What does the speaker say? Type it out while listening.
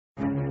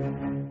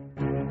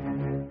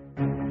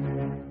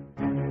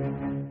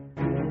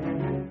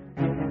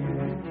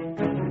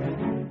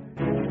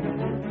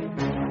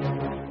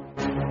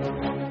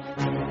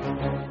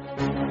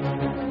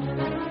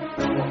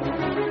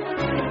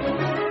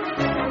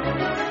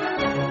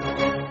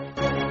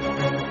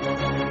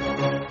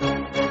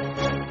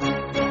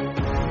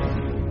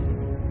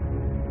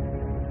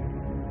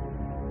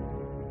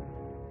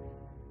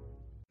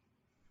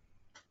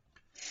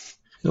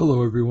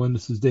Hello, everyone.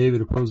 This is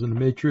David, opposing the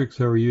Matrix.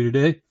 How are you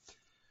today?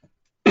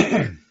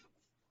 Today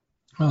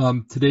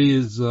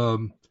is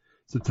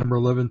September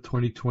 11th,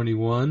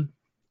 2021.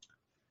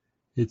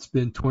 It's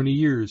been 20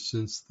 years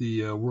since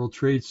the World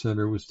Trade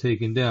Center was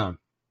taken down.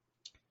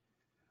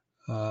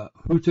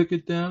 Who took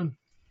it down?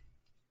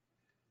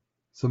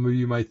 Some of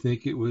you might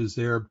think it was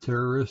Arab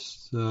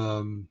terrorists,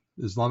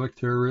 Islamic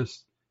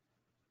terrorists.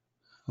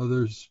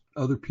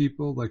 Other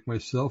people, like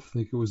myself,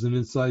 think it was an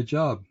inside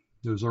job.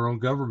 It was our own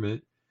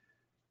government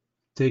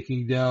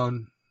taking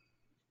down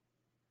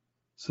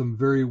some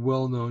very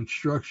well-known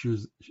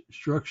structures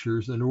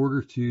in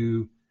order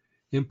to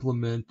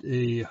implement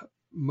a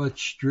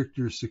much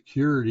stricter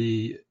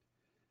security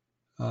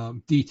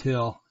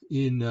detail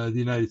in the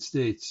United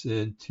States,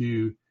 and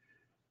to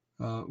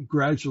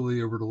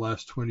gradually over the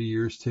last 20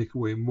 years take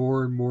away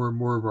more and more and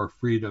more of our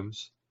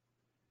freedoms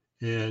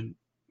and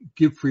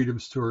give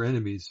freedoms to our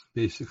enemies,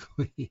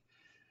 basically.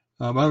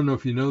 I don't know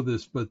if you know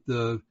this, but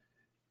the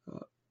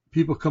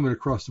people coming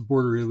across the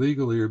border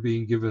illegally are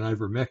being given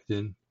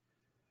ivermectin,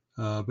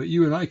 but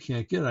you and I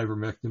can't get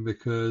ivermectin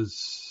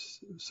because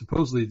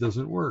supposedly it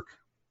doesn't work.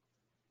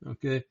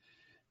 Okay,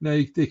 now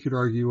they could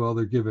argue, well,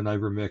 they're given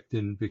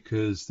ivermectin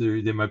because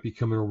they might be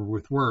coming over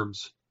with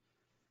worms.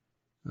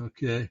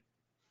 Okay,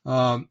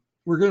 we're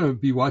going to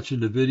be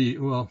watching the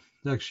video. Well,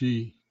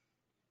 actually,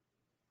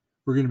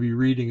 we're going to be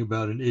reading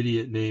about an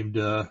idiot named,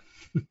 and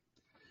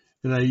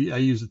I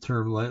use the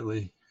term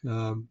lightly.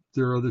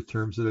 There are other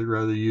terms that I'd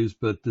rather use,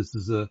 but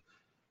there's a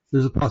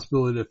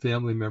possibility that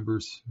family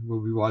members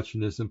will be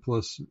watching this, and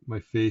plus my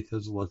faith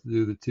has a lot to do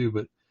with it too.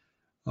 But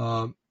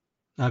I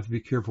have to be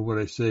careful what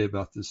I say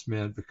about this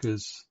man,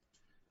 because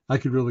I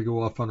could really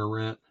go off on a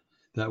rant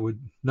that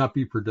would not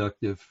be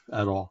productive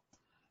at all.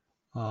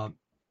 And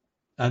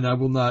I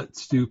will not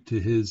stoop to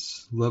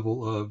his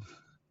level of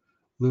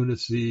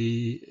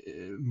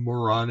lunacy,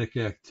 moronic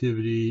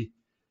activity,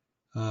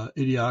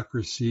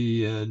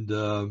 idiocracy,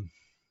 and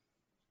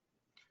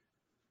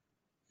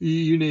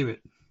you name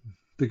it.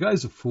 The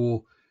guy's a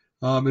fool.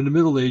 In the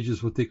Middle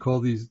Ages, what they call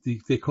these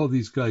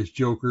guys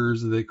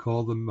jokers, and they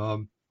call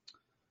them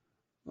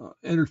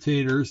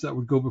entertainers that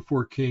would go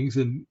before kings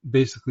and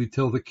basically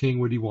tell the king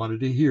what he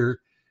wanted to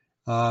hear,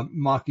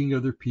 mocking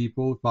other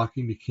people,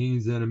 mocking the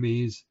king's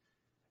enemies,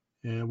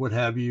 and what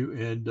have you,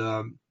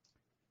 and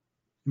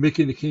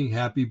making the king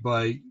happy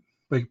by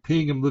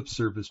paying him lip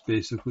service,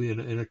 basically,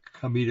 in a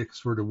comedic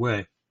sort of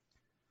way.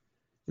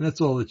 And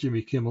that's all that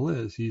Jimmy Kimmel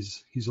is.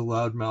 He's a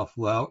loudmouth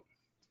lout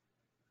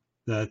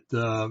that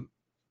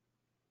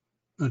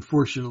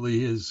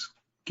unfortunately has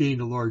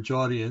gained a large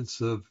audience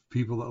of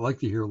people that like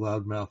to hear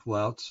loudmouth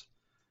louts.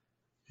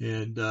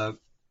 And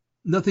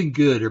nothing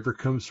good ever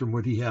comes from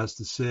what he has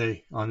to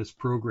say on his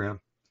program.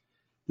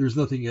 There's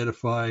nothing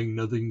edifying,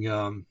 nothing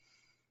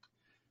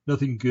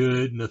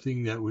good,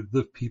 nothing that would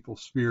lift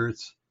people's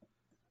spirits.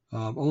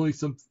 Only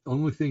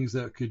things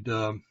that could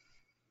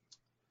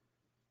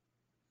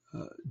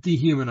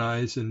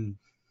dehumanize and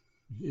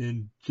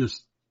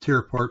just tear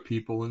apart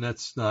people, and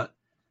that's not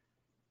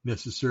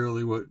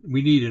necessarily what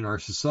we need in our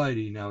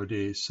society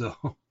nowadays. So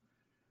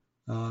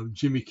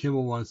Jimmy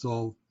Kimmel wants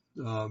all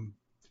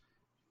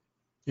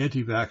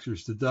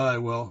anti-vaxxers to die.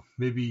 Well,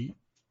 maybe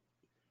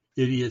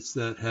idiots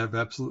that have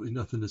absolutely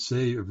nothing to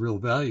say of real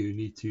value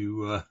need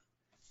to,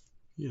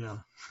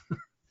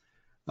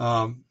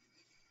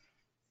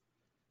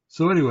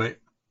 So anyway,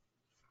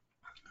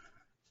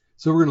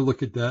 so we're going to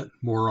look at that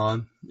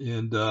moron,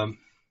 and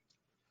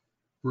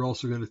we're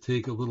also going to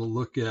take a little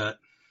look at,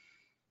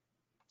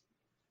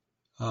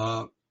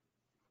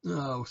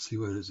 let's see,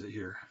 what is it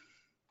here?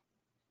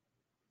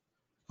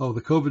 Oh,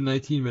 the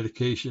COVID-19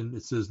 medication.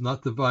 It says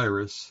not the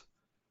virus.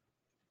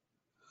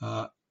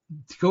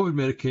 COVID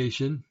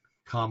medication,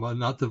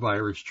 not the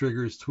virus,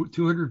 triggers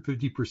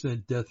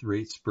 250% death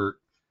rate spurt.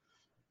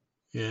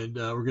 And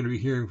we're going to be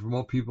hearing from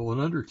all people an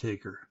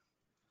Undertaker.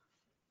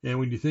 And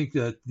when you think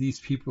that these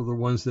people are the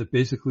ones that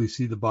basically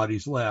see the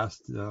bodies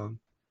last,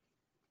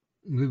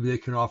 maybe they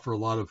can offer a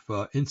lot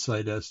of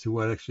insight as to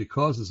what actually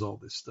causes all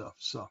this stuff.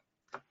 So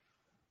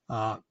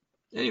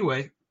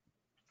anyway,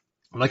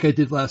 like I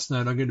did last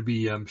night, I'm going to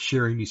be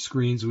sharing these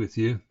screens with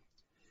you.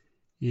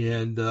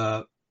 And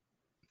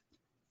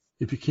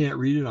if you can't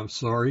read it, I'm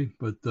sorry,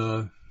 but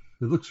it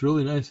looks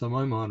really nice on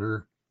my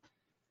monitor.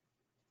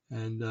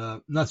 And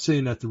not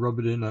saying that to rub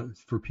it in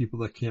for people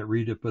that can't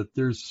read it, but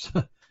there's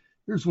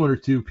one or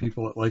two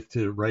people that like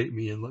to write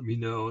me and let me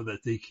know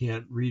that they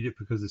can't read it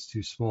because it's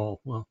too small.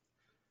 Well,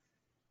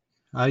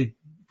 I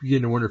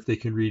begin to wonder if they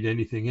can read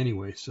anything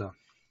anyway. So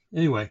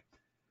anyway,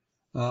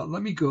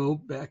 let me go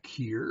back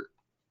here,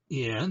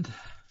 and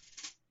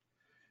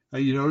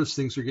you notice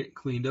things are getting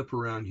cleaned up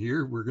around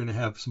here. We're going to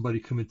have somebody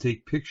come and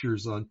take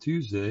pictures on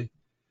Tuesday.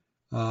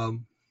 We're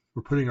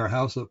putting our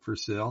house up for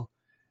sale,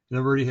 and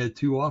I've already had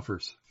 2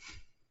 offers.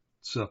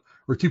 So,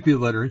 or 2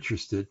 people that are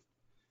interested,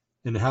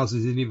 and the house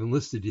isn't even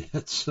listed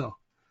yet. So,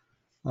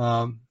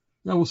 now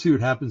we'll see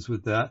what happens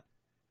with that.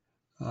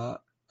 I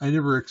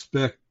never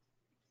expect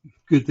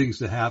good things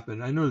to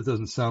happen. I know it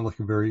doesn't sound like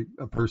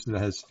a person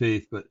that has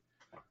faith, but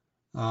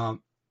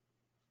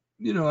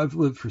I've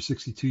lived for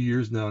 62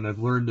 years now, and I've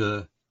learned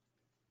to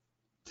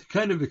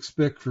kind of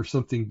expect for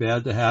something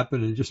bad to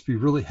happen and just be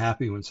really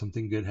happy when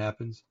something good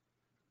happens.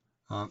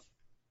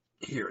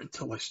 Here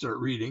until I start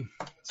reading.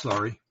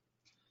 Sorry.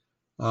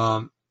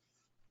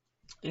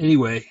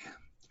 Anyway,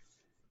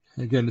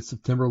 again, it's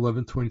September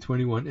 11th,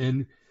 2021,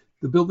 and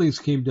the buildings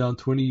came down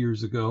 20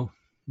 years ago.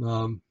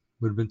 Would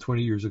have been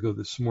 20 years ago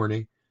this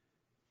morning.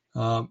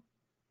 I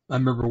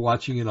remember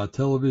watching it on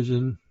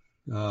television.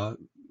 I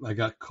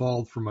got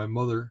called from my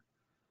mother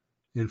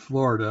in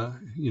Florida.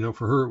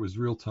 For her it was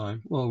real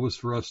time. Well, it was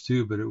for us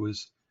too, but it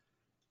was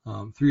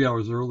 3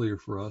 hours earlier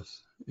for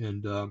us.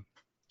 And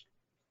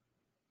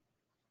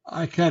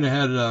I kind of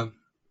had a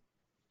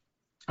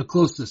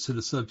closeness to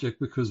the subject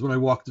because when I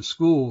walked to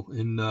school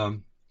in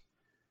the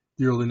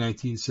early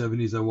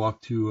 1970s, I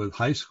walked to a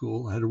high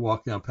school. I had to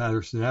walk down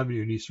Patterson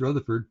Avenue in East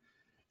Rutherford.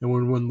 And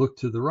when one looked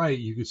to the right,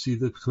 you could see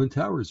the Twin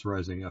Towers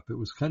rising up. It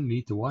was kind of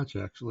neat to watch,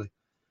 actually.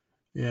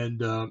 And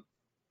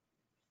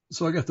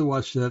so I got to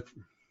watch that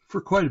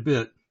for quite a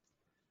bit.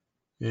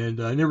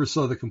 And I never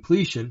saw the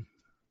completion.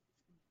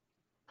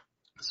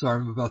 Sorry,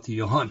 I'm about to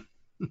yawn.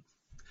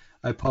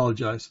 I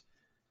apologize.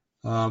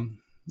 I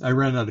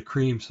ran out of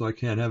cream, so I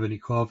can't have any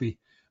coffee.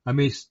 I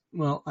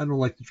don't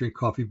like to drink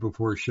coffee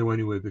before a show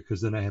anyway,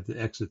 because then I have to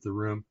exit the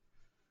room,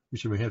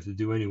 which I may have to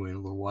do anyway in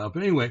a little while.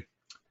 But anyway,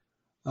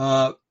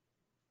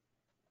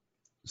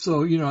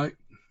 so, and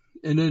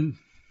then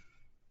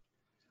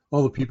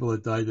all the people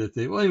that died that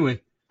day. Well,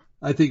 anyway,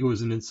 I think it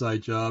was an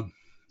inside job.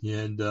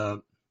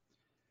 And,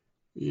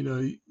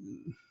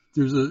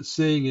 there's a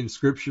saying in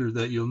scripture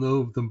that you'll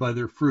know them by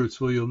their fruits.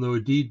 Well, you'll know a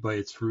deed by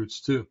its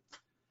fruits too.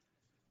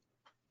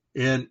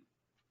 And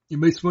it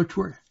makes much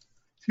more,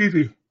 excuse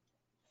me.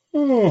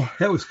 Oh,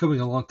 that was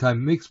coming a long time.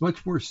 It makes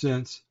much more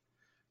sense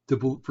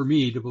for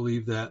me to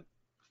believe that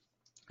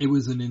it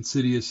was an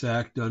insidious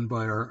act done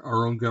by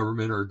our own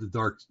government, or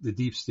the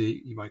deep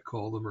state, you might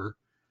call them, or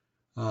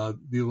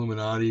the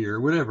Illuminati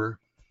or whatever,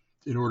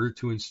 in order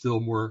to instill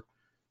more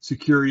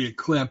security and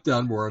clamp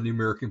down more on the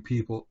American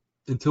people,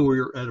 until we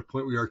are at a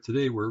point we are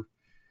today where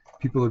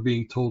people are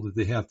being told that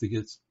they have to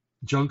get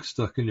junk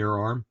stuck in their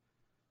arm,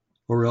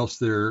 or else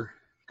they're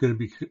going to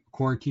be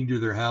quarantined to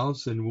their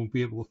house and won't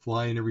be able to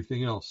fly and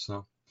everything else.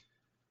 So,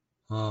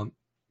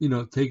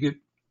 take it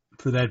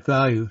for that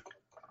value.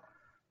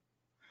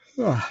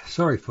 Oh,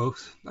 sorry,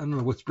 folks. I don't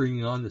know what's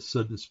bringing on this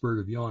sudden spurt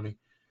of yawning,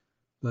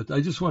 but I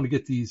just want to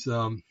get these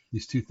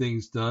two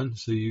things done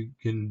so you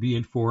can be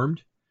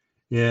informed.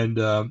 And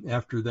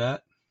after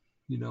that,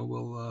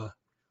 we'll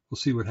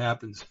see what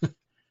happens.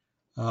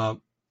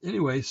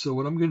 Anyway, so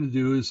what I'm going to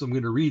do is I'm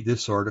going to read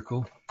this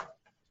article,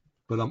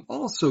 but I'm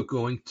also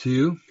going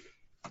to,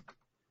 let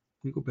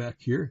me go back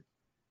here,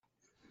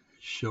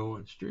 show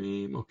on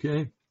stream.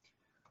 Okay.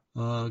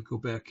 Go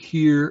back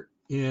here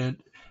and,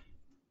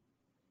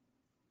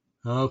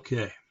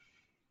 okay.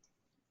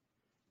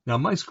 Now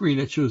my screen,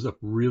 it shows up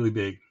really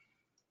big.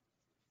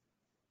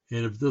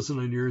 And if it doesn't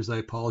on yours, I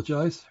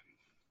apologize.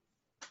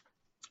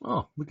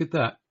 Oh, look at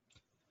that.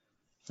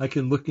 I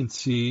can look and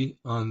see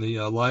on the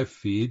live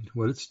feed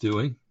what it's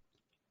doing.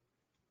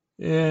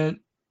 And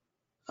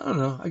I don't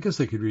know. I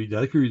guess I could read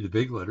that. I could read the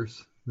big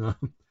letters.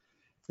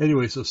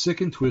 Anyway, so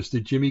sick and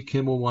twisted, Jimmy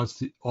Kimmel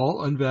wants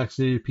all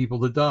unvaccinated people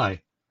to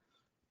die,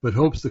 but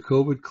hopes the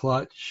COVID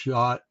clot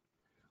shot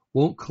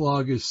won't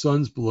clog his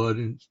son's blood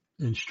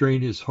and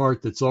strain his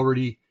heart that's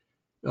already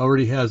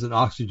has an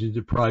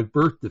oxygen-deprived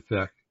birth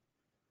defect.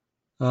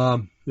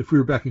 If we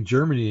were back in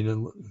Germany in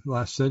the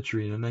last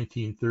century, in the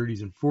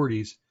 1930s and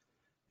 40s,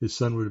 his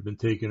son would have been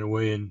taken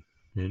away, and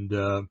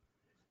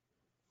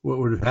what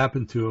would have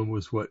happened to him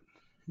was what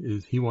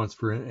he wants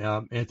for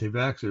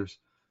anti-vaxxers.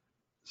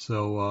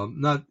 So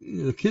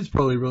the kid's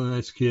probably a really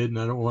nice kid, and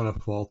I don't want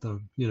to fault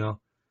him.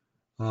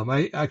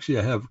 I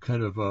have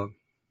kind of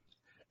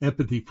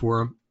empathy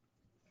for him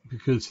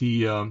because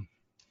he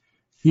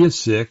is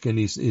sick and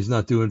he's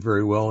not doing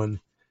very well, and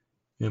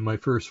my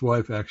first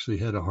wife actually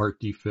had a heart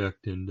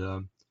defect,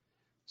 and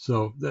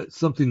so that's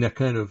something that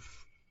kind of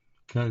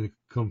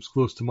comes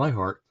close to my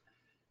heart.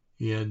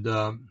 And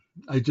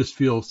I just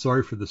feel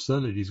sorry for the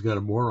son that he's got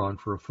a moron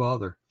for a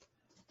father.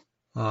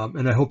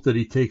 And I hope that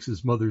he takes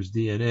his mother's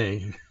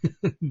DNA,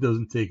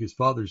 doesn't take his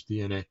father's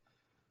DNA.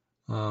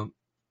 And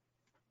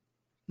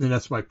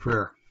that's my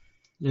prayer.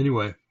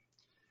 Anyway,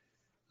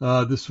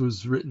 this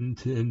was written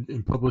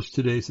and published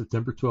today,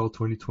 September 12,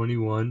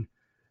 2021,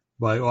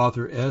 by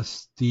author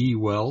S.D.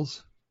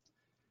 Wells.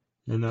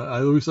 And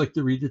I always like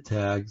to read the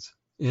tags: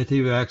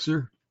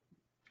 anti-vaxxer,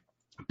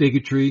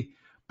 bigotry,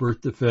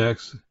 birth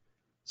defects,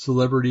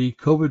 celebrity,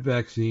 COVID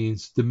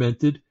vaccines,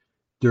 demented,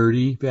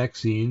 dirty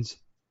vaccines,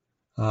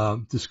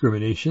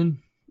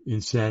 discrimination,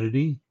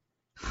 insanity.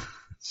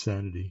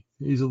 Insanity.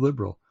 He's a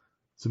liberal.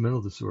 It's a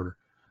mental disorder.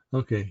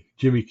 Okay.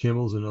 Jimmy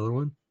Kimmel's another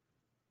one.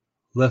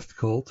 Left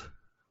cult,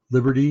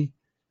 liberty,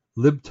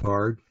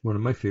 libtard, one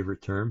of my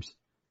favorite terms,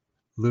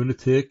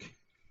 lunatic,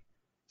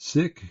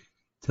 sick,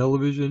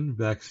 television,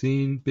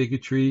 vaccine,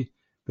 bigotry,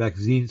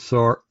 vaccine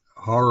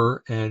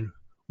horror, and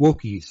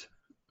wokies.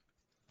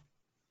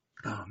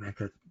 Oh man,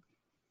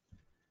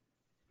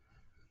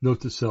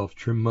 note to self: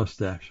 trim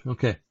mustache.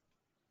 Okay.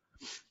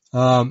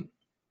 Um,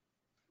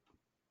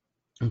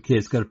 okay,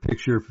 it's got a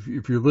picture.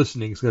 If you're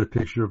listening, it's got a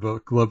picture of a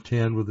gloved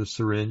hand with a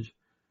syringe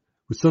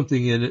with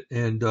something in it,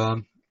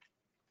 and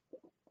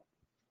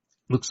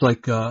looks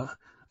like a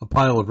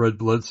pile of red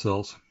blood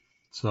cells.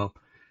 So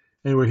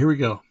anyway, here we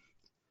go.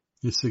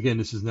 This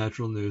is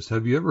natural news.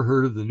 Have you ever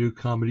heard of the new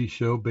comedy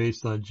show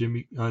based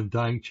on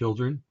dying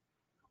children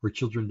or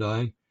children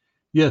dying?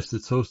 Yes,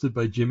 it's hosted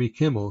by Jimmy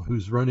Kimmel,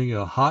 who's running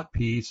a hot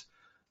piece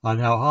on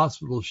how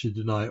hospitals should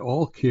deny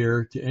all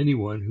care to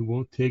anyone who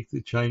won't take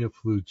the China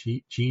flu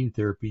gene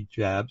therapy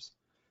jabs.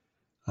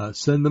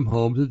 Send them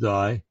home to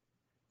die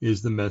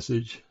is the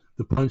message,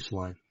 the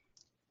punchline.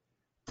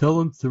 Tell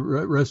them to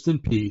rest in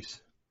peace.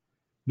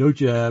 No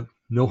jab,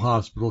 no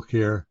hospital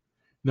care,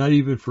 not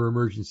even for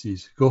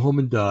emergencies. Go home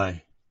and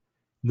die.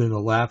 And then the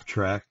laugh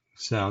track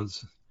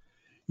sounds.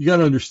 You got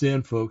to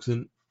understand, folks,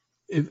 and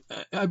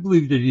I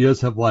believe that he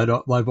does have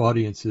live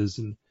audiences,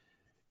 and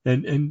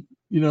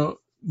you know,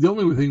 the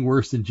only thing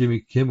worse than Jimmy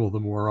Kimmel, the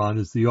moron,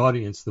 is the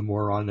audience, the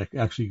moron that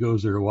actually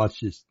goes there to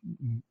watch this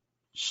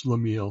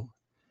schlemiel.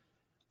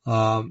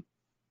 And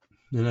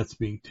that's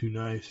being too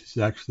nice. It's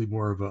actually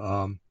more of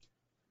a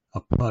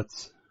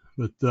putz.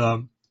 But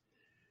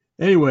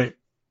anyway,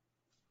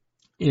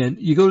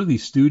 and you go to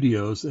these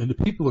studios, and the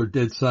people are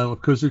dead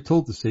silent because they're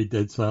told to say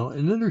dead silent,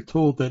 and then they're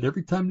told that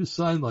every time the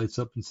sign lights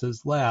up and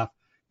says laugh,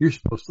 you're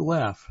supposed to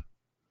laugh.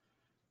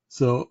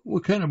 So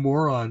what kind of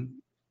moron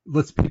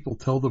lets people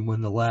tell them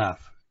when to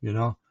laugh, you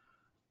know?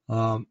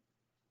 I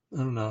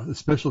don't know, a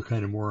special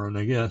kind of moron,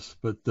 I guess.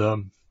 But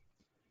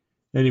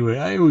anyway,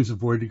 I always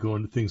avoided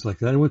going to things like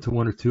that. I went to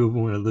one or two of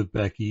them when I lived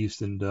back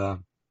east, and I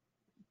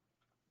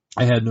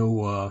had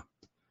no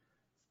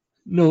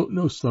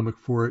stomach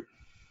for it.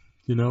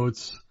 You know,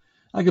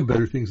 I got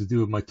better things to do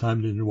with my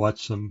time than to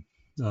watch some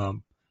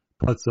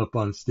putz up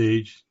on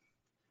stage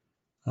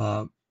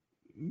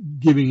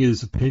giving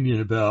his opinion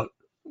about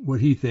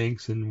what he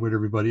thinks and what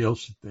everybody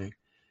else should think.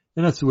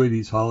 And that's the way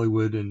these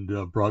Hollywood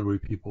and Broadway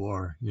people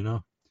are, you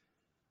know.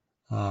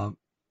 And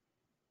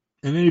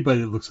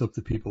anybody that looks up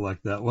to people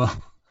like that, well,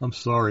 I'm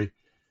sorry,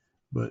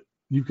 but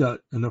you've got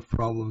enough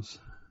problems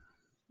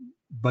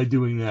by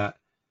doing that.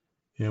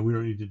 And we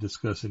don't need to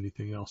discuss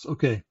anything else.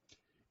 Okay.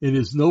 In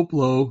his No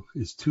Blow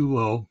is Too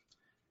Low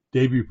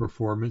debut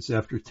performance,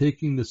 after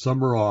taking the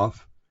summer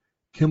off,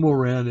 Kimmel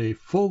ran a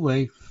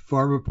full-length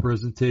pharma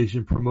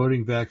presentation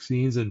promoting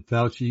vaccines and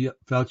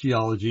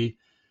Fauciology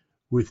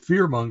with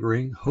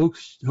fear-mongering,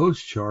 hoax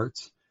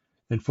charts,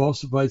 and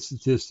falsified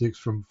statistics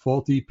from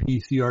faulty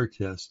PCR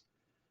tests.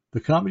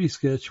 The comedy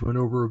sketch went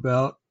over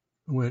about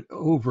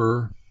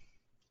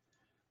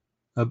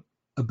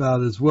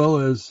as well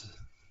as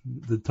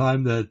the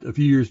time that a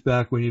few years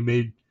back when he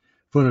made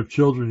fun of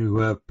children who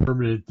have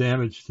permanent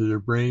damage to their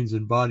brains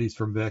and bodies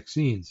from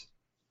vaccines.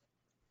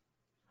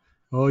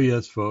 Oh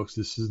yes, folks,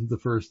 this isn't the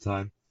first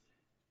time.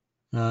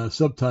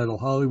 Subtitle: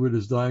 Hollywood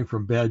is dying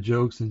from bad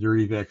jokes and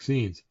dirty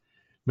vaccines.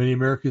 Many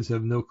Americans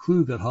have no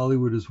clue that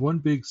Hollywood is one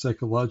big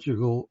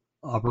psychological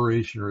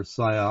operation, or a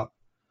psyop,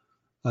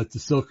 to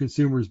sell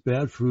consumers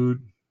bad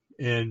food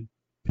and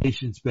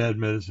patients bad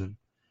medicine.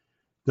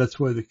 That's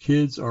why the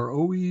kids are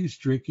always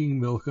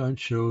drinking milk on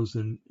shows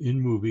and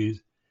in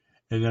movies,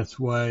 and that's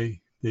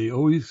why they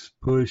always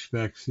push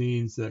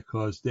vaccines that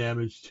cause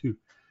damage to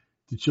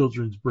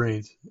children's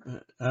brains.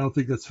 I don't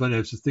think that's funny. I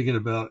was just thinking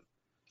about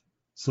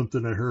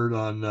something I heard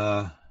on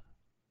the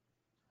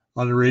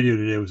radio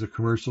today. It was a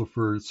commercial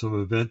for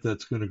some event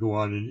that's going to go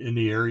on in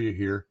the area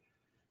here.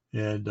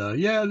 And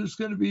there's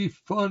going to be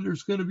fun.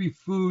 There's going to be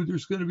food.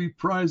 There's going to be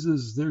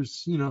prizes.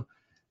 There's, and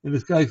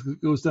this guy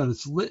goes down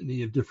this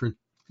litany of different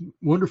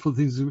wonderful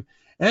things.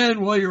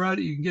 And while you're at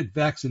it, you can get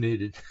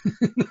vaccinated.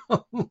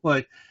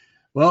 Like,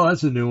 well,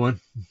 that's a new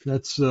one.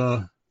 That's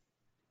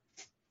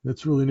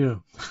really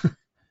new.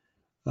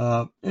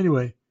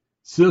 Anyway,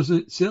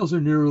 sales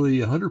are nearly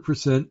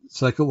 100%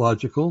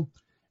 psychological,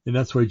 and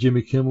that's why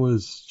Jimmy Kimmel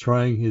is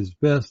trying his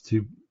best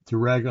to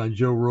rag on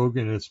Joe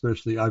Rogan, and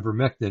especially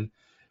ivermectin,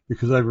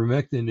 because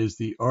ivermectin is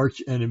the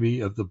arch enemy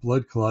of the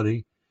blood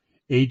clotting,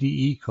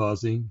 ADE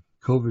causing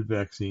COVID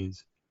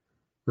vaccines.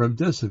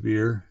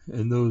 Remdesivir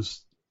and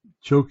those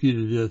choke you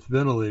to death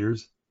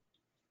ventilators.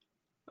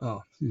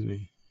 Oh, excuse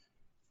me.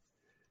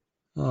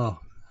 Oh,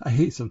 I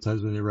hate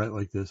sometimes when they write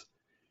like this.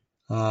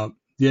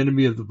 The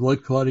enemy of the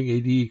blood clotting,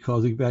 ADE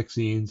causing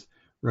vaccines,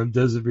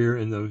 remdesivir,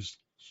 and those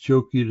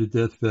choke you to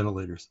death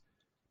ventilators.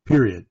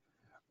 Period.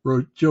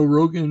 Joe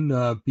Rogan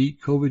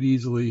beat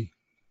COVID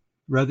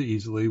rather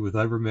easily with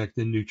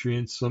ivermectin,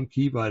 nutrients, some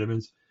key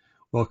vitamins,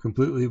 while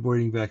completely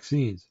avoiding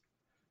vaccines.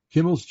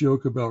 Kimmel's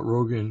joke about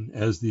Rogan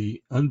as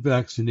the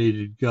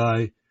unvaccinated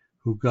guy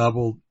who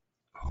gobbled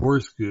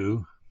horse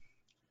goo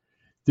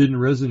didn't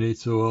resonate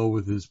so well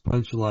with his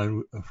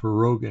punchline for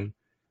Rogan,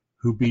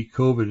 who beat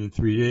COVID in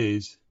 3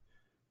 days,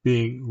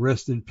 being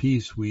rest in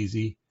peace,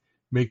 Wheezy.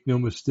 Make no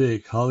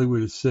mistake,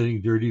 Hollywood is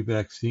selling dirty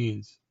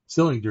vaccines.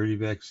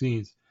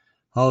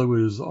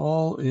 Hollywood is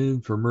all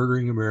in for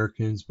murdering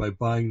Americans by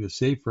buying the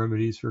safe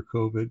remedies for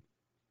COVID,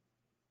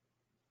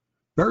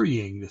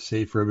 burying the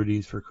safe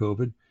remedies for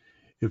COVID.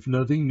 If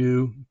nothing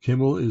new,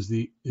 Kimmel is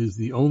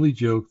the only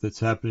joke that's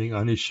happening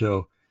on his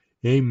show.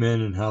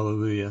 Amen and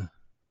hallelujah.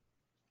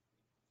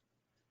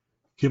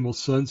 Kimmel's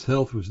son's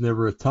health was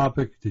never a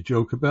topic to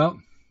joke about.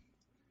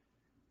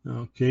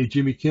 Okay,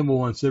 Jimmy Kimmel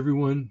wants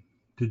everyone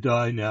to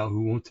die now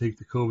who won't take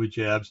the COVID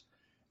jabs,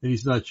 and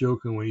he's not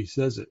joking when he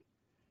says it.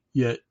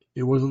 Yet,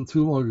 it wasn't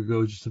too long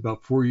ago, just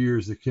about 4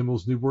 years, that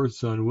Kimmel's newborn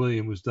son,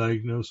 William, was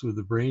diagnosed with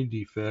a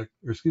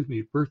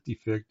birth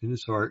defect in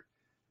his heart.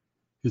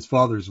 His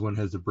father's one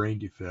has a brain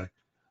defect,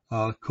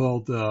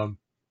 called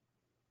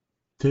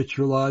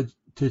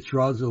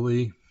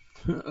tetralogy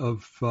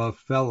of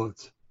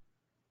Fallot.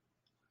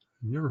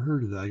 I've never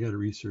heard of that. I got to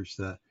research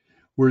that.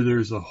 Where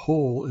there's a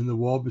hole in the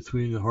wall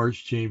between the heart's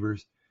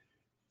chambers.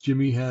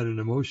 Jimmy had an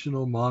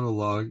emotional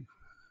monologue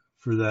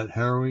for that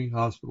harrowing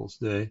hospital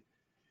stay,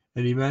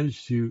 and he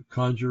managed to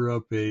conjure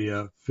up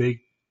a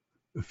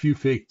few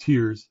fake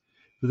tears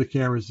for the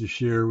cameras to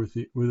share with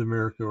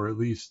America, or at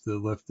least the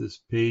leftist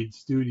paid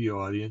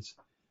studio audience.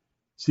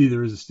 See,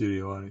 there is a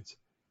studio audience.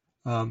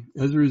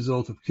 As a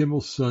result of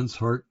Kimmel's son's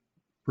heart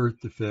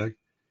birth defect,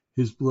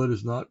 his blood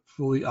is not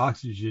fully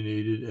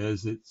oxygenated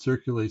as it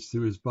circulates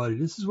through his body.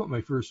 This is what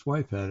my first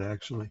wife had,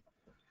 actually.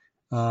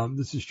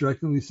 This is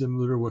strikingly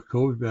similar to what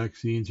COVID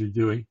vaccines are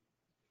doing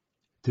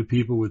to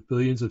people with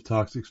billions of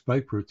toxic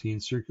spike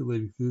proteins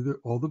circulating through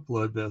all the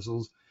blood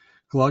vessels,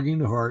 clogging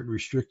the heart, and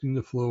restricting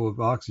the flow of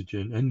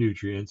oxygen and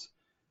nutrients.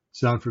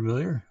 Sound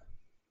familiar?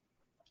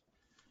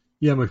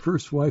 Yeah, my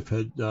first wife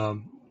had,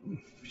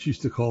 she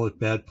used to call it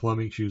bad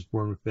plumbing. She was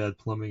born with bad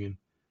plumbing, and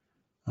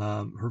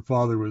her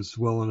father was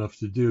well enough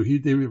to do.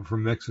 They were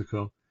from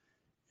Mexico,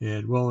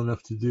 and well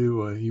enough to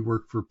do. He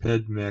worked for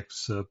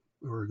Pedmex,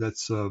 or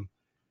that's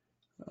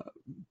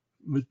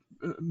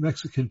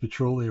Mexican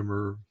Petroleum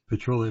or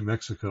Petroleum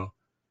Mexico,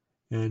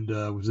 and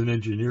was an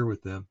engineer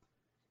with them,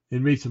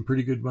 and made some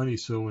pretty good money.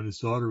 So when his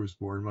daughter was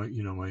born,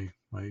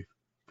 my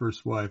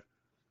first wife,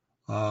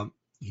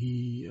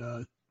 he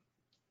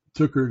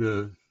took her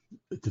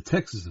to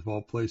Texas, of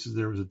all places.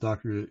 There was a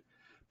doctor that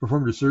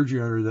performed a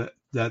surgery on her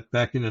that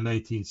back in the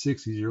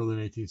 1960s, the early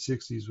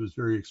 1960s, was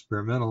very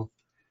experimental,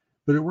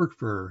 but it worked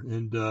for her.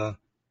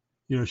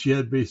 And she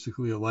had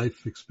basically a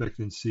life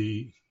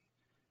expectancy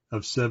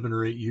of 7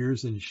 or 8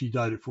 years, and she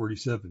died at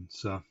 47.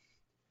 So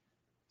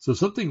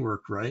something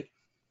worked, right?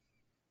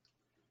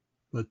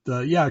 But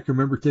yeah, I can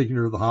remember taking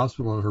her to the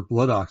hospital, and her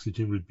blood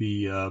oxygen would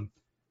be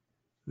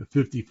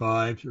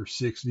 55 or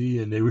 60,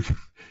 and they would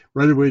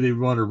right away they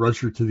would want to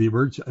rush her to the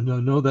emergency.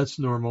 No, that's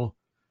normal.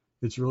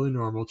 It's really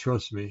normal.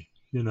 Trust me.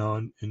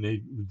 And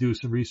they would do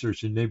some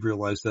research, and they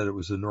realized that it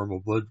was a normal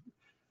blood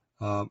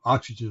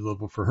oxygen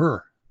level for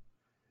her.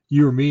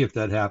 You or me, if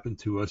that happened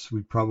to us,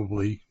 we'd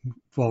probably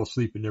fall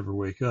asleep and never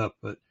wake up.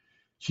 But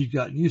she'd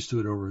gotten used to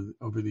it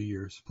over the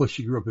years. Plus,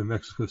 she grew up in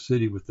Mexico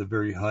City with a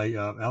very high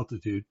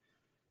altitude,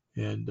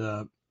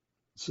 and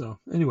so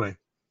anyway,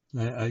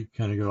 I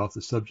kind of got off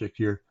the subject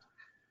here.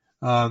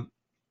 Let's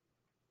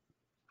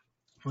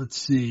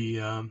see.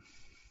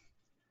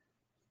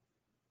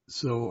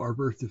 So are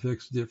birth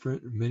defects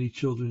different? Many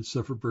children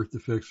suffer birth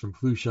defects from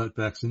flu shot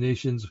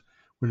vaccinations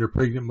when their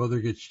pregnant mother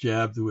gets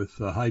jabbed with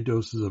high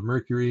doses of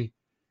mercury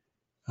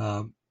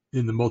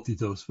in the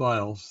multi-dose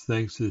vials,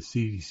 thanks to the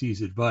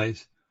CDC's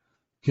advice.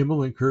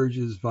 Kimmel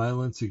encourages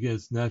violence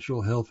against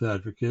natural health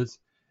advocates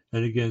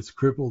and against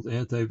crippled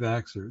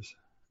anti-vaxxer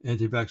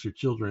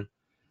children.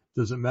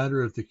 Does it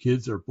matter if the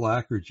kids are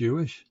black or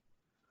Jewish?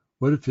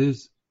 What if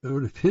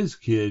his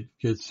kid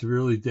gets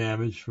severely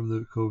damaged from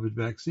the COVID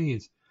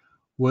vaccines?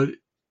 What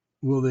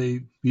will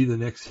they be the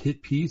next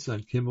hit piece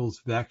on Kimmel's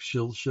Vax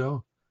Shield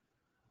show?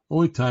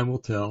 Only time will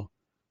tell.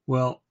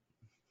 Well,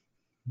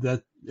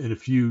 that and a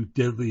few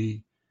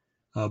deadly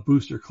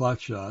booster clot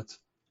shots.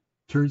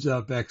 Turns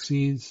out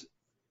vaccines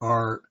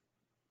are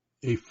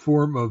a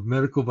form of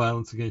medical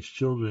violence against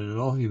children and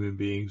all human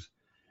beings,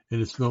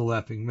 and it's no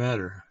laughing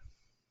matter.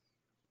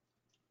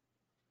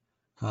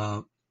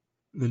 And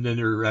then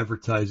they're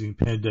advertising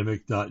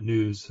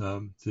pandemic.news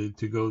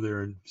to go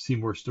there and see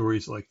more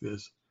stories like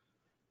this.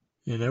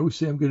 And I always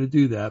say I'm going to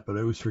do that, but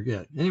I always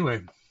forget.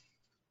 Anyway,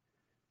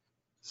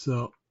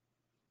 so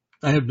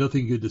I have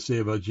nothing good to say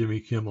about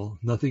Jimmy Kimmel,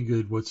 nothing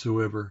good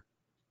whatsoever.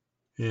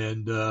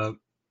 And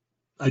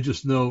I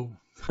just know,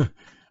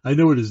 I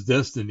know what his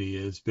destiny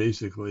is,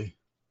 basically.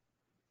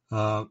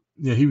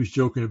 He was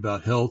joking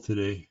about hell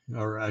today,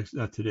 or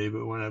actually not today,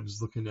 but when I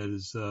was looking at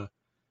his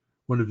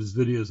one of his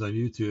videos on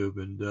YouTube,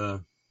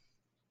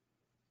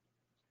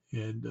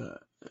 and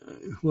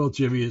well,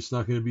 Jimmy, it's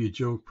not going to be a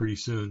joke pretty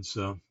soon,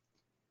 so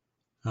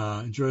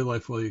enjoy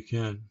life while you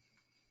can,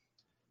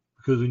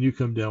 because when you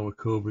come down with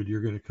COVID,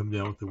 you're going to come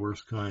down with the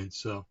worst kind.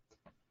 So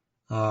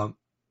then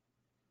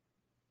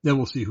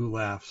we'll see who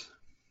laughs.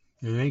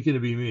 And it ain't going to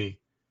be me,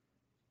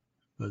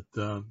 but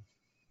I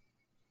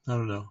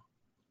don't know.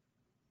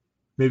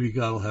 Maybe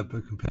God will have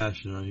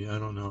compassion on you. I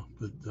don't know,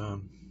 but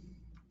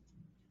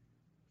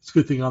It's a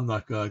good thing I'm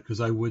not God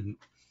because I wouldn't.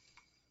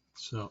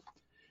 So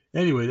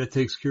anyway, that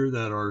takes care of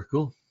that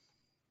article.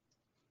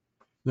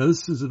 Now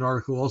this is an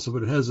article also,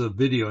 but it has a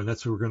video, and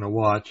that's what we're going to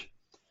watch.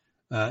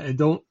 And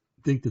don't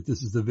think that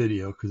this is the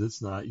video because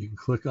it's not. You can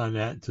click on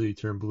that until you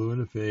turn blue in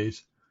the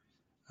face,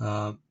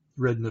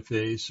 red in the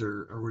face,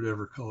 or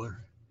whatever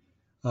color.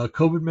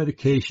 COVID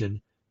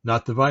medication,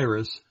 not the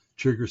virus,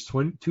 triggers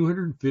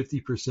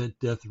 250%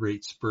 death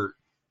rate spurt.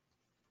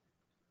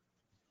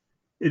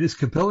 In his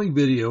compelling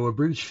video, a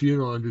British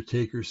funeral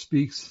undertaker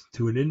speaks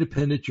to an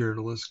independent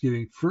journalist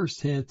giving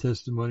first-hand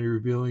testimony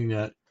revealing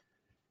that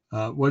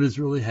what is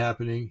really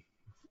happening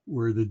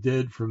where the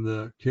dead from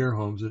the care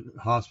homes and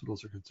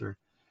hospitals are concerned.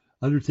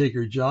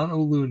 Undertaker John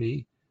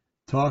O'Looney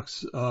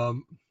talks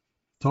of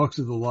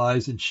the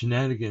lies and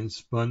shenanigans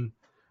spun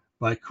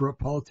by corrupt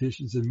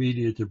politicians and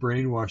media to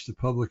brainwash the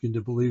public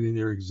into believing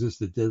there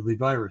exists a deadly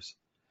virus.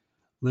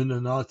 Linda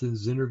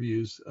Naughton's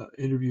interviews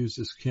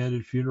this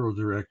candid funeral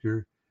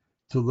director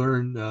to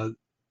learn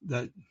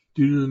that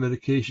due to the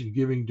medication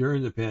given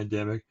during the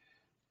pandemic,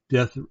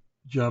 death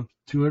jumped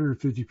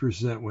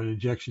 250% when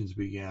injections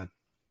began.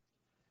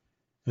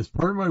 As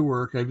part of my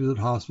work, I visit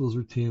hospitals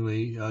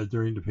routinely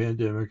during the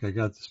pandemic. I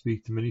got to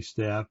speak to many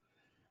staff.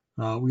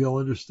 We all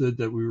understood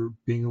that we were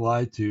being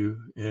lied to,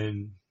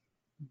 and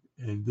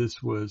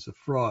this was a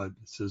fraud,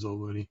 says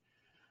O'Looney.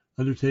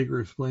 Undertaker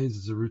explains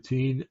it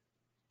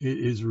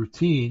is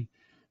routine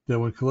that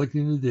when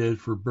collecting the dead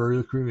for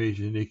burial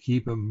cremation, they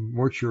keep a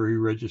mortuary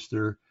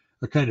register,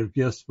 a kind of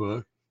guest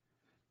book,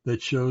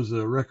 that shows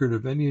a record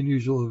of any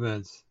unusual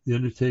events. The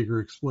Undertaker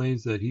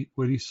explains that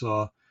what he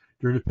saw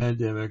during the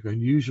pandemic,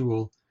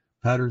 unusual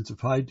patterns of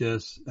high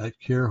deaths at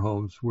care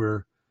homes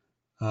where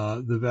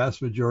the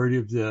vast majority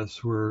of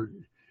deaths were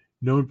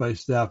known by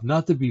staff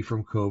not to be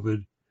from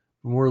COVID,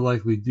 but more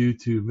likely due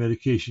to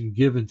medication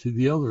given to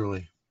the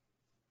elderly.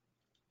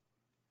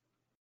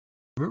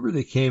 Remember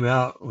they came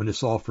out when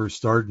this all first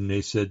started and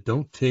they said,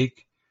 don't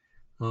take,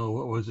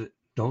 what was it?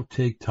 Don't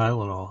take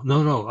Tylenol.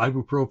 No,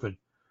 ibuprofen.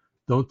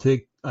 Don't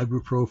take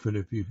ibuprofen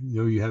if you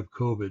know you have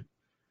COVID.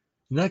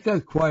 And that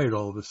got quiet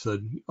all of a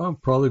sudden,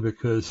 probably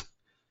because,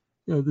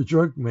 the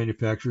drug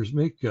manufacturers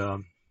make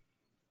Motrin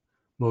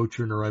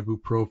or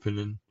ibuprofen,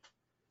 and,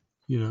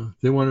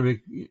 they want to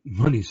make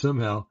money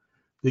somehow.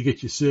 They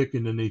get you sick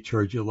and then they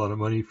charge you a lot of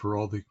money for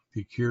all the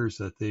cures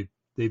that they've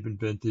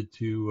invented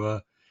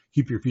to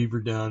keep your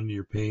fever down,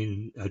 your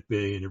pain at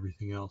bay, and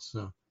everything else.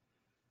 So,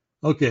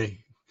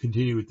 okay,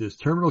 continue with this.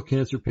 Terminal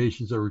cancer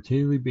patients are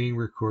routinely being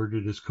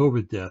recorded as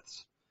COVID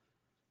deaths.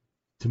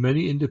 To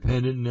many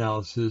independent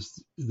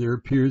analysis, there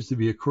appears to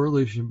be a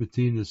correlation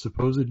between the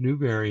supposed new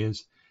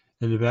variants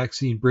and the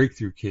vaccine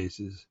breakthrough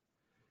cases.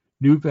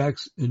 New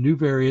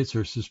variants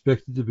are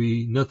suspected to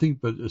be nothing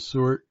of the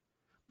sort,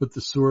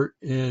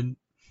 and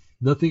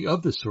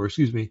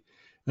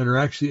are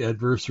actually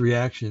adverse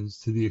reactions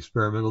to the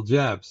experimental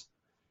jabs.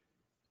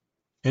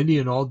 Any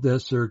and all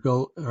deaths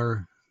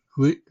are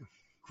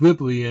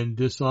glibly and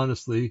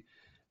dishonestly,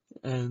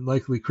 and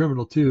likely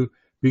criminal too,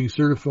 being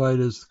certified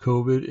as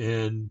COVID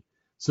and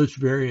such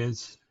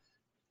variants,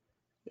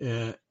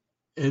 and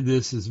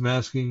this is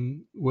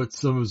masking what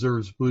some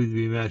observers believe to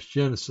be mass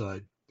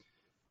genocide.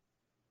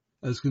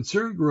 As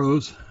concern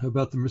grows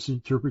about the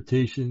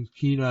misinterpretation,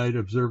 keen-eyed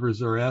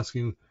observers are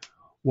asking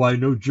why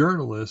no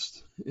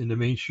journalists in the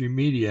mainstream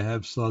media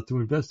have sought to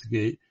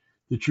investigate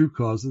the true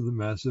cause of the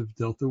massive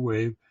Delta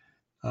wave,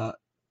 that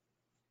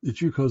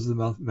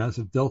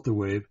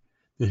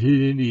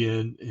hit India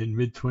in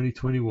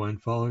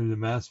mid-2021 following the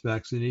mass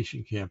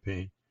vaccination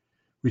campaign,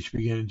 which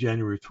began in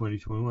January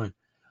 2021.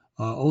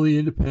 Only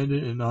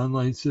independent and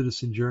online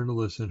citizen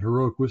journalists and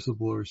heroic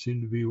whistleblowers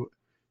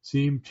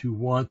seem to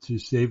want to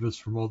save us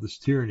from all this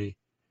tyranny.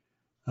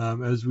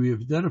 As we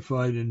have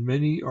identified in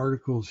many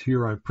articles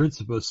here on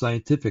Principia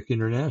Scientific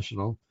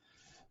International,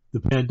 the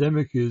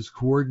pandemic is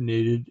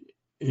coordinated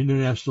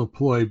international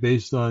ploy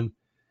based on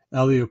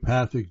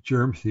allopathic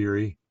germ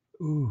theory.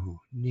 Ooh,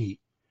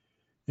 neat.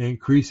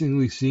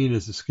 Increasingly seen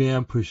as a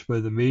scam pushed by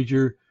the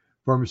major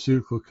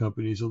pharmaceutical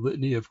companies, a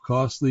litany of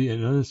costly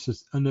and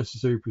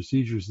unnecessary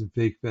procedures and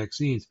fake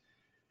vaccines.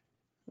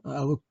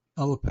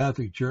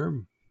 Allopathic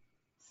germ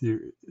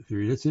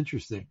theory, that's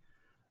interesting.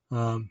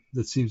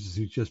 That seems to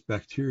suggest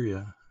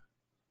bacteria.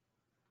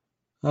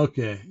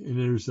 Okay, and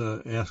there's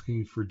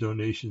asking for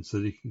donations so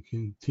they can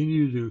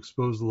continue to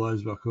expose the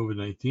lies about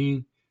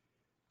COVID-19.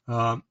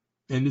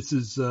 And this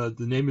is the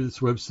name of this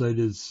website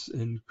is,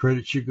 and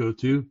credit should go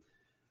to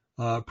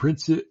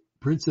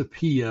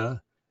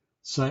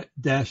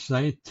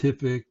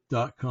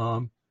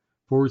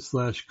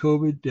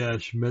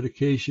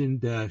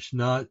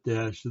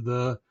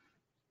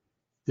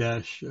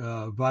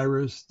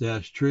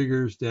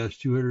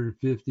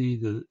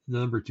the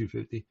number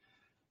 250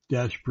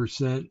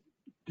 %,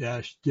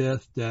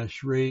 -death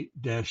 -rate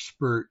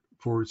 -spurt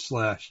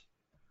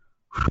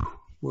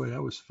 /. Boy,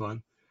 that was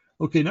fun.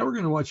 Okay, now we're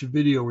going to watch a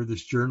video where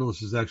this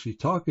journalist is actually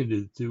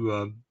talking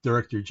to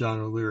Director John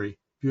O'Leary,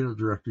 funeral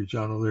director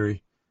John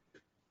O'Leary,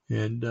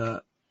 and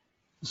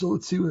so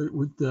let's see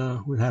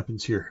what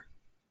happens here.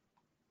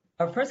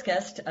 Our first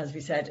guest, as we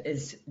said,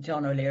 is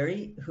John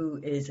O'Leary, who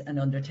is an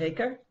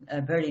undertaker, a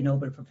very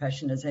noble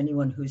profession, as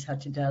anyone who's had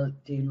to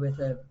deal with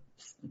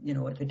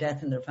with a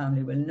death in their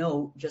family will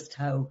know just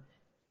how,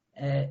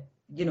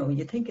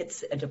 you think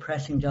it's a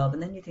depressing job,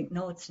 and then you think,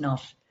 no, it's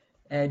not.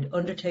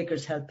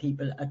 Undertakers help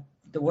people at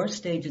the worst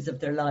stages of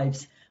their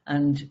lives,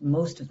 and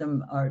most of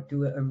them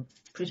do a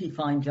pretty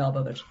fine job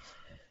of it.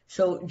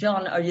 So,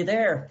 John, are you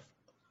there?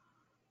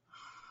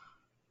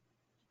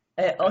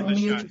 Unmute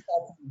yourself.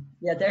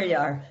 Yeah, there you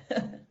are.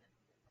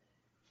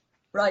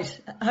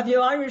 Right. Have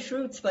you Irish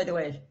roots, by the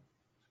way?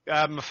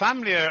 My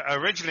family are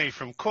originally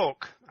from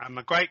Cork, and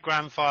my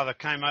great-grandfather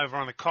came over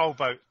on a coal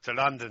boat to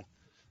London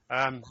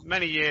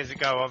many years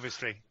ago,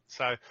 obviously.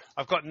 So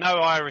I've got no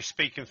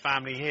Irish-speaking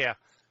family here,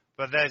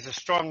 but there's a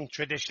strong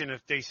tradition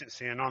of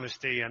decency and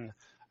honesty, and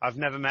I've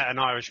never met an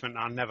Irishman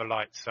I never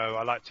liked, so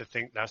I like to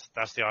think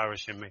that's the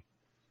Irish in me.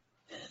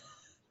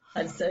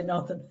 I'd say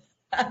nothing.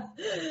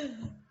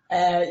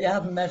 You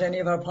haven't met any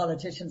of our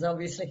politicians,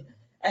 obviously.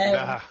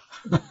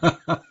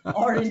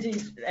 Or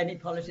indeed any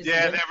politicians.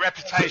 Yeah, their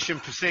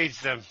reputation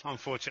precedes them,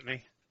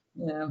 unfortunately.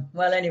 Yeah,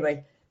 well,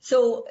 anyway.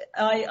 So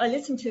I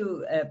listened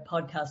to a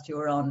podcast you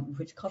were on,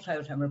 which cut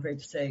out, I'm afraid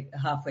to say,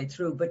 halfway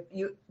through. But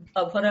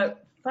what I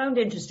found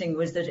interesting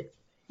was that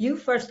you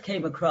first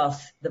came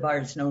across the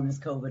virus known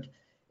as COVID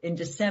in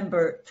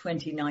December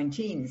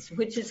 2019,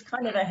 which is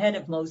kind of ahead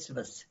of most of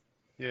us.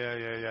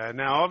 Yeah.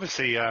 Now,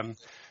 obviously,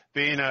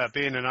 being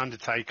an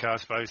undertaker, I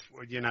suppose,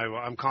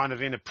 I'm kind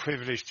of in a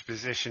privileged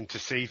position to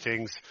see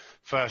things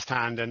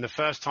firsthand. And the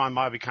first time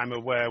I became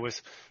aware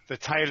was the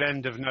tail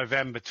end of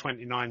November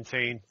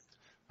 2019.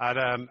 I had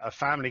a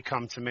family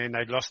come to me, and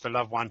they'd lost a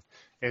loved one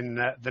in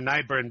the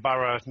neighbouring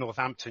borough of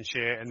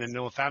Northamptonshire in the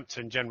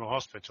Northampton General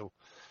Hospital.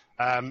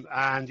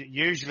 And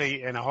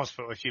usually in a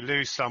hospital, if you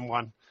lose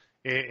someone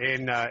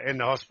in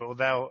the hospital,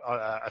 they'll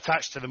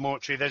attach to the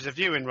mortuary. There's a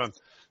viewing room,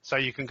 so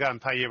you can go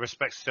and pay your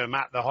respects to them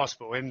at the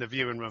hospital in the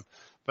viewing room.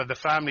 But the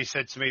family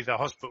said to me the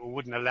hospital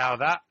wouldn't allow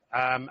that,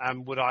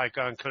 and would I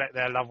go and collect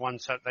their loved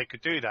ones so that they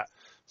could do that?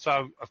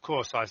 So, of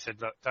course, I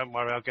said, look, don't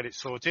worry, I'll get it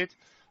sorted.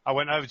 I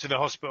went over to the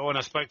hospital and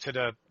I spoke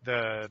to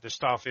the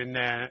staff in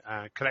there,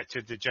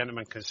 collected the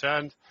gentleman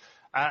concerned,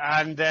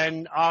 and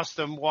then asked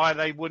them why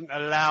they wouldn't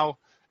allow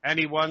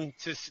anyone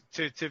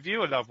to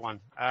view a loved one.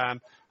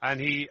 And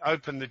he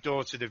opened the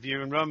door to the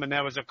viewing room, and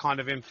there was a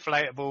kind of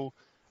inflatable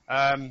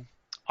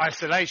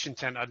isolation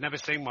tent. I'd never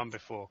seen one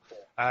before.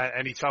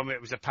 And he told me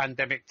it was a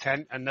pandemic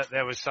tent and that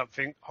there was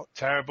something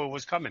terrible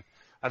was coming.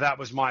 And that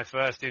was my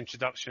first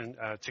introduction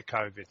to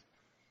COVID.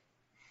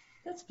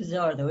 That's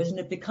bizarre, though, isn't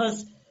it?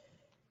 Because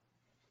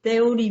they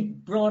only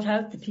brought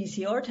out the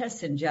PCR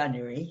tests in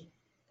January.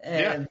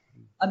 Yeah.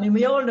 I mean,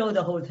 we all know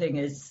the whole thing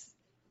is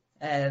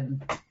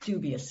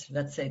dubious,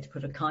 let's say, to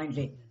put it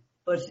kindly.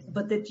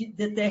 But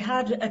that they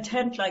had a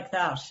tent like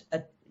that,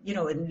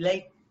 in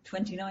late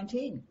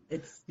 2019.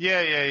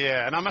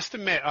 Yeah. And I must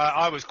admit,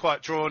 I was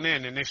quite drawn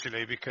in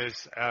initially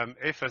because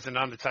if, as an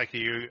undertaker,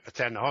 you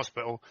attend the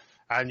hospital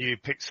and you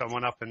pick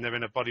someone up and they're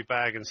in a body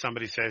bag and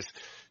somebody says,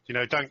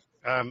 don't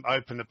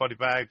open the body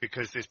bag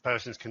because this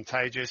person's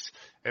contagious.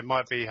 It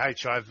might be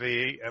HIV,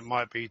 it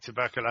might be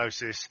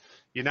tuberculosis.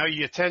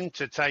 You tend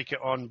to take it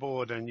on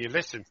board and you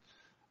listen.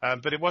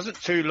 But it wasn't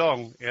too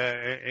long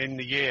in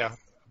the year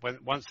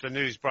once the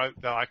news broke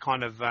that I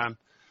kind of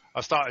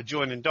I started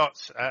joining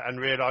dots and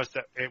realised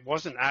that it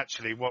wasn't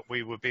actually what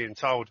we were being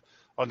told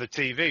on the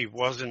TV.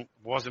 wasn't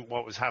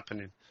what was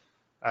happening.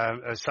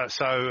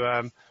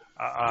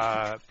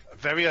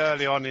 Very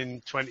early on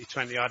in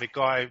 2020, I had a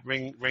guy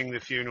ring the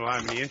funeral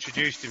home, and he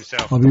introduced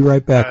himself. I'll be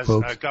right back, as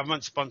folks. A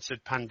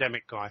government-sponsored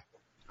pandemic guy.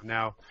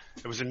 Now,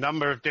 there was a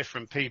number of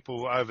different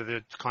people over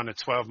the kind of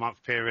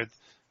 12-month period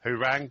who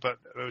rang, but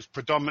it was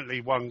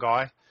predominantly one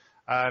guy.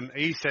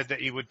 He said that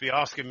he would be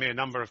asking me a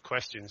number of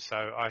questions. So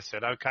I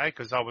said, okay,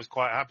 because I was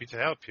quite happy to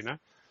help,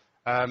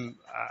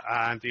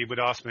 and he would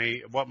ask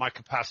me what my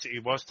capacity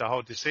was to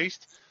hold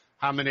deceased,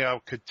 how many I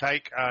could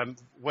take,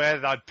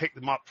 where I'd pick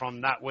them up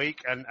from that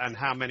week, and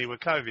how many were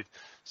COVID.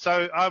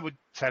 So I would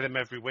tell him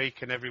every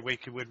week, and every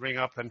week he would ring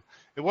up. And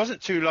it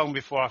wasn't too long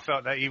before I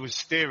felt that he was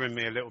steering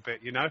me a little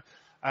bit,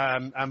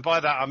 And by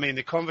that, I mean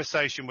the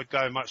conversation would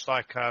go much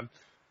like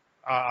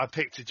I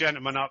picked a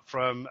gentleman up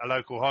from a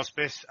local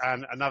hospice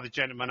and another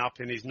gentleman up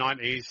in his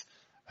 90s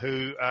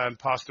who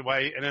passed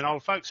away in an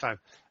old folks home.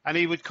 And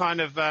he would kind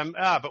of,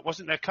 but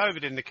wasn't there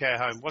COVID in the care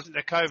home? Wasn't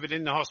there COVID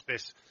in the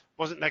hospice?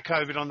 Wasn't there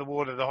COVID on the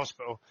ward of the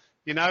hospital?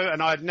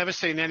 And I'd never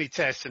seen any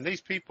tests, and these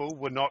people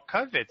were not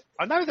COVID.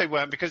 I know they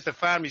weren't because the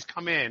families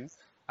come in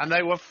and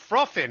they were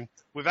frothing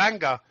with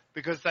anger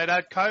because they'd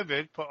had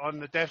COVID put on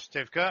the death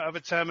certificate of a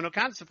terminal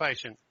cancer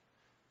patient,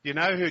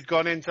 who'd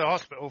gone into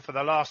hospital for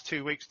the last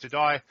 2 weeks to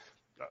die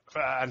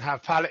and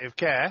have palliative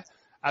care,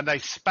 and they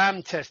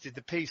spam tested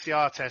the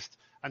PCR test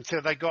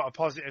until they got a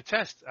positive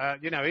test.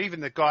 Even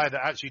the guy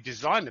that actually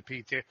designed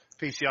the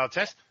PCR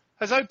test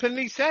has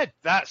openly said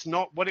that's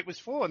not what it was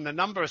for. And the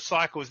number of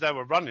cycles they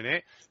were running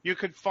it, you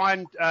could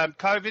find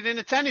COVID in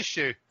a tennis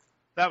shoe.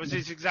 That was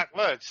his exact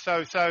words.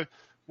 So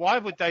Why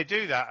would they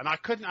do that? And I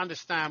couldn't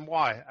understand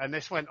why. And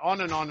this went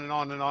on and on and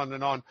on and on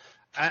and on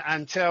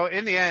until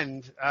in the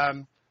end,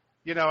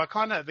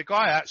 the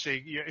guy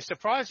actually, it's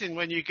surprising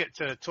when you get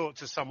to talk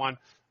to someone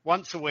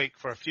once a week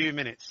for a few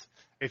minutes.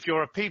 If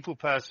you're a people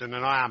person,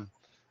 and I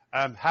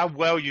am, how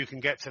well you can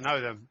get to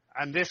know them.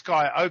 And this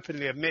guy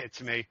openly admitted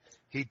to me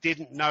he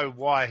didn't know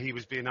why he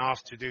was being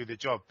asked to do the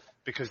job,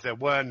 because there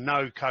were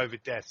no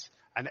COVID deaths.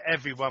 And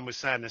everyone was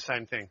saying the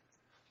same thing.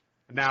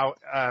 Now,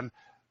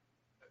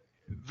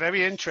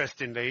 very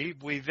interestingly,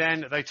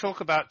 they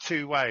talk about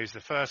two waves,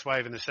 the first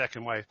wave and the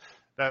second wave.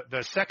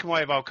 The second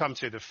wave I'll come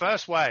to. The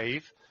first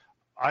wave,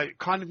 I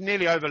kind of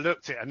nearly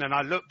overlooked it, and then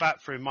I looked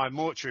back through my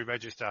mortuary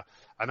register,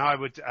 and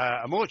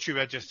a mortuary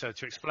register,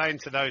 to explain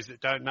to those that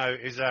don't know,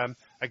 is a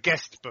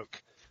guest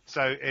book.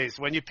 So it's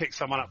when you pick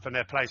someone up from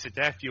their place of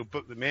death, you'll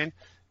book them in,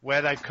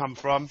 where they've come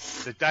from,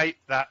 the date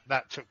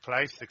that took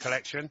place, the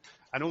collection,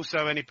 and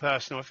also any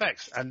personal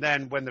effects. And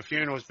then when the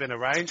funeral's been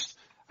arranged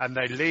and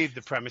they leave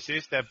the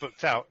premises, they're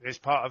booked out. It's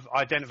part of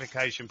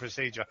identification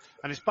procedure,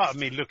 and it's part of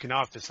me looking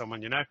after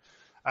someone,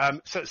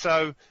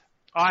 So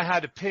I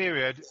had a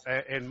period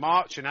in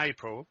March and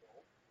April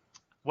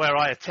where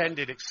I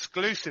attended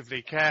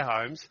exclusively care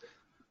homes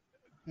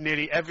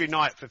nearly every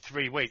night for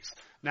 3 weeks.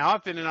 Now,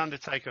 I've been an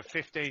undertaker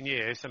 15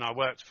 years, and I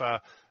worked for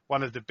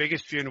one of the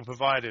biggest funeral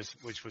providers,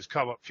 which was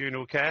Co-op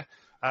Funeral Care,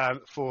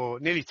 for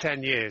nearly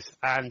 10 years.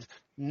 And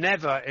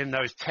never in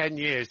those 10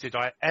 years did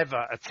I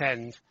ever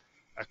attend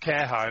a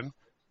care home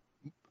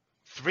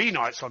 3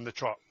 nights on the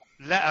trot,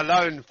 let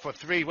alone for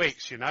 3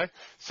 weeks,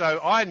 So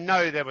I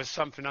know there was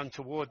something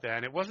untoward there.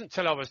 And it wasn't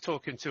until I was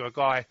talking to a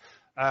guy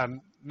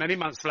many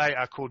months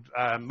later called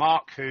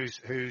Mark,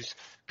 who's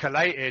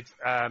collated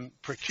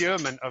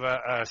procurement of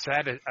a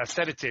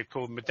sedative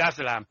called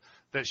midazolam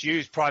that's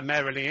used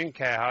primarily in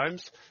care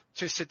homes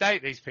to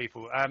sedate these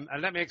people. And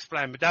let me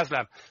explain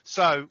midazolam.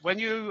 So when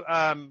you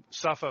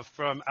suffer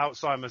from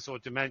Alzheimer's or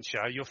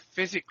dementia, you're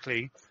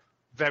physically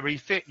very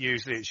fit.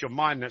 Usually it's your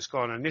mind that's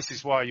gone, and this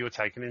is why you're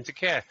taken into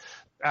care.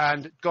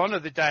 And gone are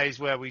the days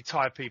where we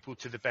tie people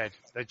to the bed.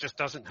 That just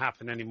doesn't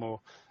happen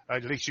anymore.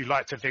 At least you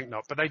like to think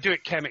not. But they do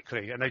it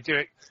chemically, and they do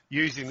it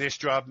using this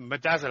drug,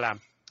 midazolam.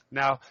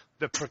 Now,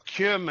 the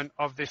procurement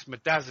of this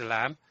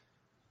midazolam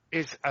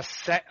is a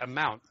set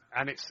amount,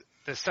 and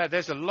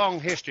there's a long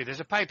history. There's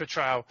a paper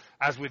trail,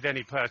 as with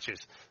any purchase.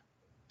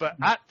 But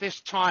at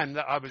this time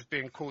that I was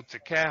being called to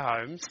care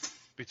homes,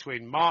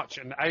 between March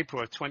and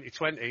April of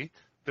 2020,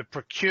 the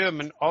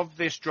procurement of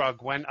this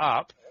drug went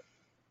up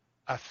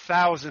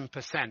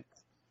 1,000%.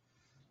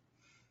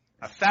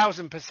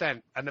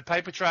 1,000%, and the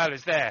paper trail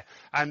is there.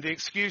 And the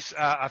excuse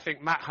I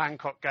think Matt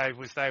Hancock gave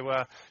was they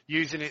were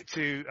using it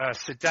to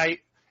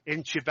sedate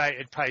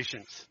intubated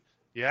patients,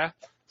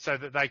 so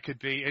that they could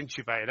be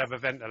intubated, have a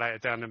ventilator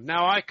down them.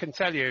 Now, I can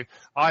tell you,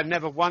 I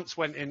never once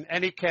went in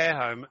any care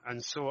home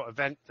and saw a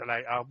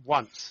ventilator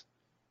once,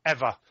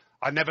 ever.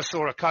 I never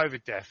saw a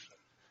COVID death.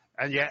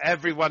 And yet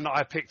everyone that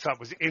I picked up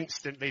was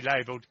instantly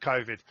labelled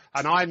COVID.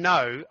 And I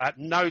know at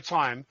no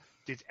time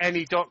did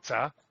any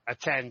doctor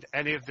attend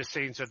any of the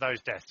scenes of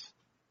those deaths.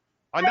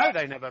 I know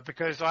they never,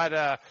 because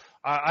I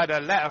had a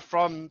letter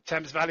from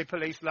Thames Valley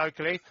Police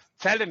locally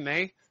telling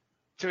me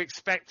to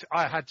expect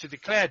I had to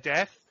declare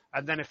death,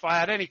 and then if I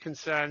had any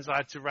concerns, I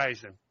had to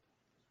raise them.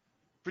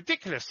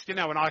 Ridiculous, and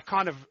I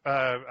kind of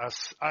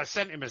I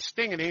sent him a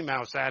stinging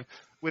email saying,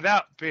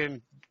 without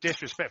being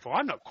disrespectful,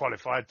 I'm not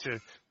qualified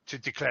to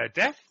declare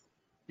death.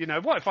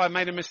 What if I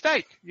made a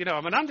mistake?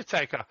 I'm an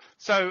undertaker.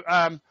 So,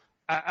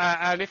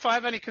 and if I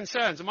have any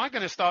concerns, am I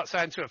going to start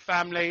saying to a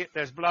family,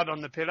 there's blood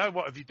on the pillow,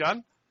 what have you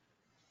done?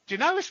 Do you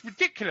know, it's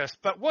ridiculous.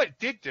 But what it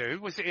did do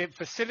was it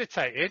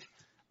facilitated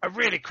a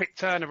really quick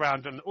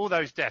turnaround on all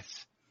those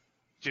deaths.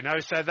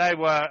 So they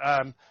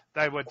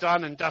were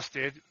done and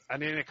dusted,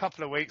 and in a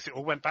couple of weeks it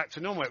all went back to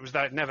normal. It was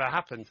though it never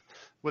happened.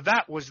 Well,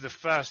 that was the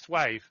first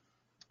wave.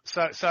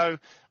 So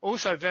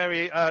also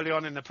very early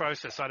on in the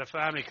process, I had a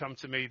family come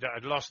to me that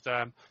had lost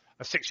a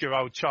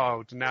 6-year-old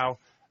child. Now,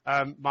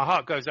 my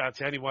heart goes out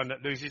to anyone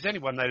that loses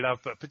anyone they love,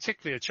 but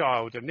particularly a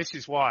child. And this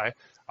is why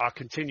I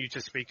continue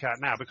to speak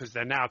out now, because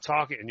they're now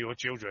targeting your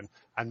children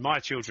and my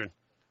children.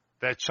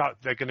 They're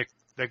going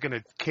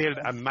to kill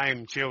and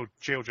maim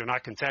children. I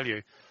can tell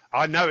you.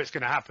 I know it's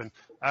going to happen.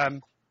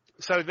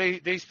 So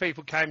these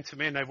people came to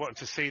me and they wanted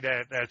to see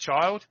their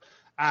child.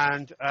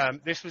 And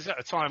this was at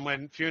a time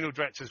when funeral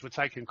directors were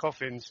taking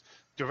coffins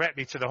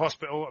directly to the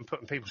hospital and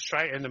putting people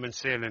straight in them and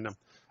sealing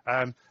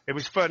them. It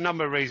was for a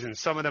number of reasons.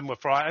 Some of them were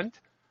frightened.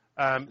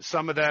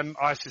 Some of them,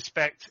 I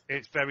suspect,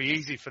 it's very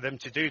easy for them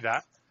to do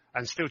that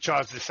and still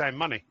charge the same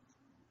money.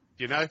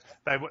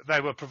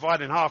 They were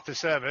providing half the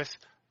service,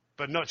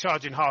 but not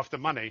charging half the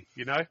money.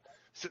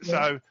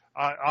 So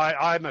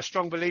I'm a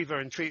strong believer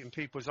in treating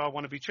people as I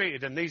want to be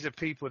treated. And these are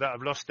people that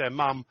have lost their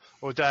mum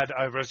or dad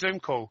over a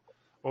Zoom call.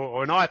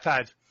 Or an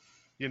iPad,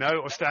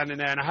 or standing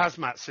there in a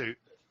hazmat suit.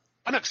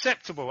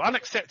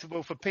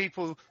 Unacceptable for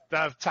people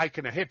that have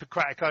taken a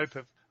Hippocratic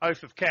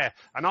oath of care.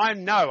 And I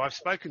know I've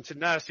spoken to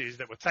nurses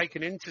that were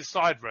taken into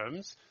side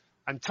rooms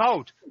and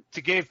told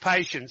to give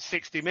patients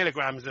 60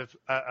 milligrams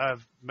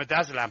of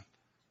midazolam,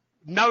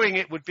 knowing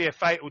it would be a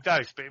fatal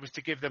dose, but it was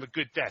to give them a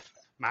good death,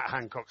 Matt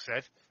Hancock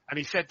said. And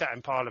he said that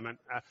in Parliament.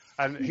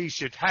 And he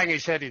should hang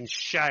his head in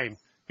shame.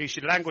 He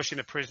should languish in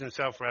a prison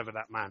cell forever,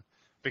 that man,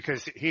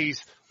 because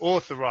he's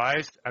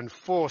authorised and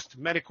forced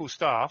medical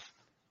staff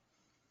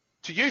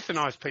to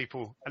euthanize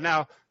people. And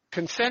now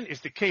consent is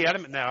the key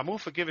element there. I'm all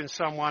for giving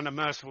someone a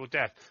merciful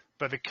death,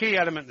 but the key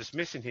element that's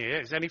missing here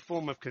is any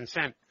form of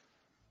consent.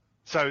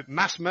 So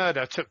mass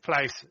murder took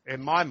place,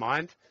 in my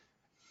mind,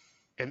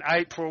 in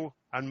April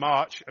and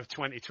March of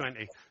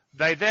 2020.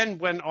 They then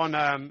went on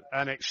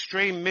an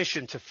extreme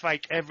mission to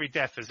fake every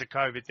death as a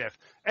COVID death.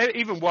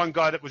 Even one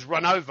guy that was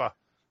run over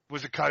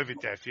was a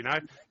COVID death, you know.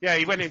 Yeah,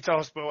 he went into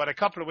hospital, had a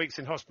couple of weeks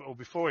in hospital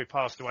before he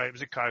passed away. It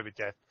was a COVID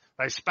death.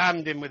 They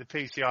spammed him with a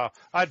PCR.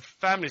 I had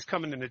families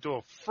coming in the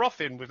door,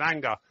 frothing with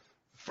anger,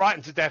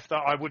 frightened to death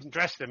that I wouldn't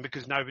dress them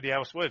because nobody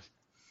else would.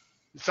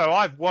 So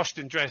I've washed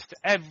and dressed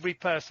every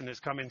person that's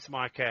come into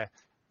my care.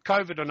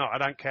 COVID or not, I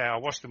don't care. I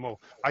washed them all.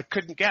 I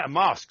couldn't get a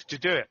mask to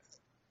do it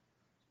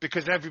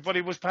because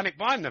everybody was panic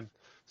buying them.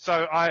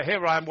 So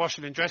here I am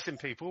washing and dressing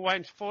people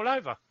waiting to fall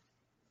over.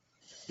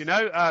 You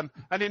know,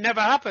 and it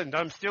never happened.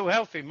 I'm still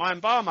healthy. My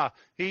embalmer,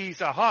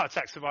 he's a heart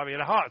attack survivor. He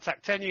had a heart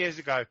attack 10 years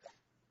ago.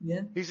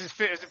 Yeah. He's as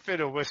fit as a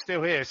fiddle. We're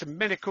still here. It's a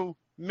miracle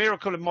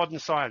of modern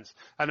science.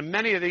 And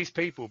many of these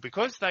people,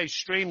 because they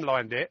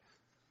streamlined it,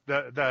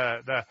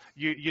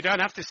 you don't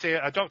have to see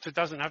it. A doctor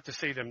doesn't have to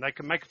see them. They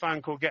can make a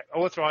phone call, get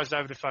authorised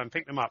over the phone,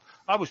 pick them up.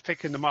 I was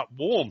picking them up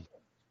warm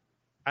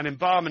and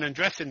embalming and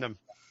dressing them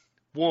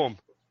warm.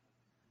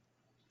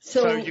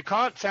 So you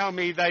can't tell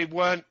me they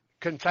weren't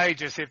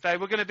contagious. If they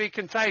were going to be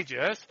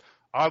contagious,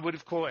 I would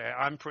have caught it.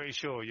 I'm pretty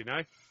sure, you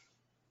know.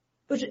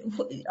 But,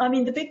 I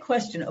mean, the big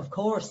question, of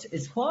course,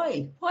 is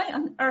why? Why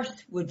on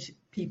earth would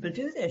people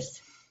do this?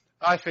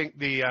 I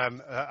think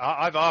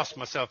I've asked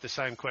myself the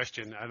same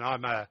question, and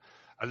I'm a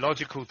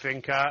logical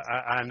thinker.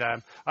 And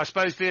I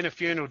suppose being a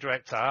funeral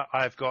director,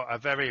 I've got a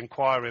very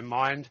inquiring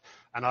mind,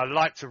 and I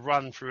like to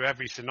run through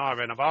every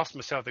scenario. And I've asked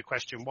myself the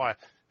question, why?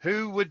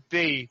 Who would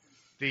be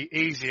the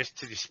easiest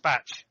to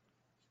dispatch?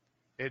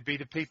 It'd be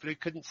the people who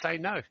couldn't say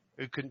no,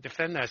 who couldn't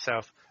defend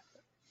themselves.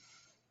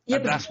 Yeah,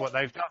 and that's what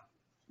they've done.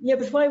 Yeah,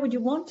 but why would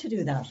you want to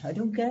do that? I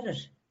don't get it.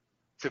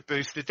 To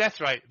boost the death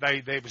rate.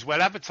 It was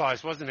well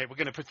advertised, wasn't it? We're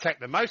going to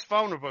protect the most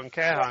vulnerable in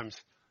care homes.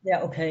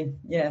 Yeah, okay.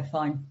 Yeah,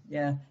 fine.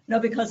 Yeah. No,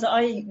 because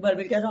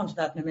we'll get onto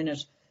that in a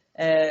minute.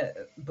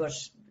 But,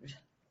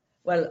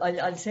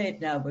 I'll say it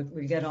now, but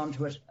we'll get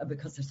onto it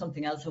because there's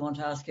something else I want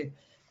to ask you.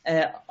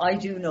 I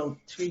do know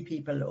 3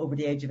 people over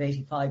the age of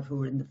 85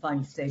 who are in the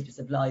final stages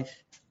of life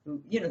who,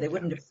 you know, they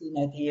wouldn't have seen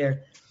out the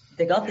year.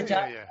 They got the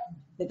jab. Yeah.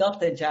 They got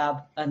the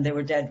jab and they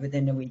were dead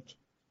within a week.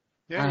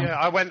 Yeah.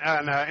 I went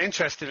and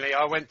interestingly,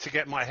 I went to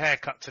get my hair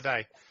cut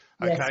today.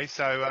 Okay, yes.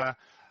 So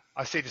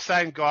I see the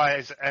same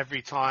guys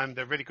every time.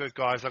 They're really good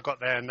guys. I got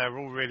there and they're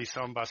all really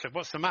somber. I said,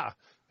 "What's the matter?"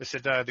 They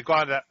said, "The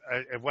guy that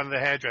one of the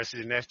hairdressers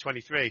in there is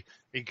 23.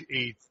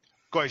 He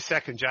got his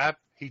second jab.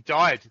 He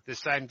died the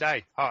same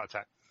day, heart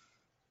attack.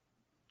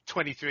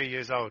 23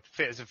 years old,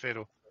 fit as a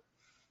fiddle."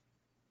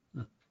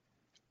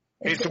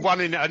 It's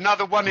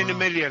another one in a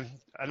million.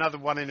 Another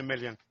one in a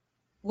million.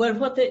 Well,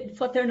 what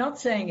they're not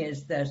saying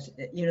is that,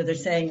 you know, they're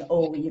saying,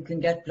 oh, you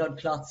can get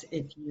blood clots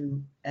if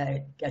you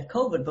get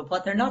COVID, but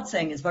what they're not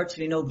saying is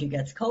virtually nobody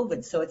gets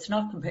COVID. So it's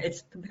not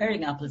it's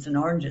comparing apples and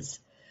oranges.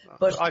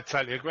 But I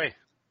totally agree.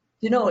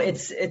 You know,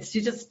 it's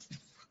you just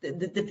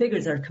the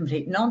figures are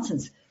complete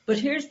nonsense. But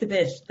here's the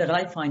bit that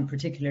I find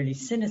particularly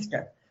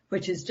sinister,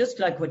 which is just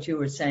like what you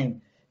were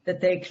saying,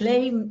 that they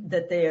claim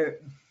that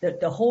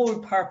that the whole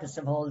purpose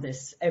of all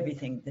this,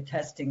 everything, the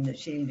testing, the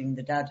shielding,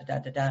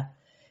 the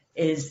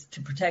is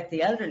to protect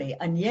the elderly.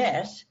 And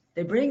yet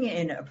they bring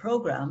in a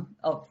program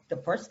of the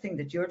first thing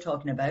that you're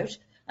talking about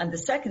and the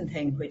second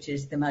thing, which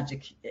is the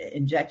magic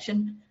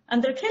injection,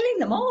 and they're killing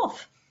them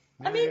off.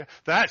 Yeah, I mean,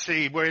 they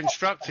actually were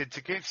instructed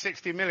to give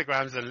 60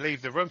 milligrams and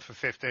leave the room for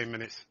 15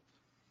 minutes.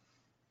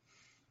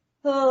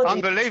 Oh,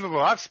 unbelievable.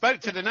 I've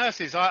spoke to the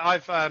nurses.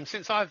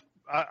 Since I've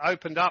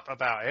opened up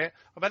about it,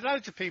 I've had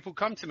loads of people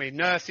come to me,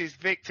 nurses,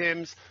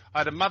 victims. I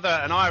had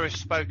an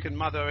Irish-spoken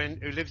mother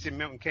who lives in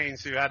Milton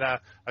Keynes who had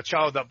a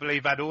child that I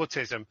believe had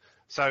autism.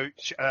 So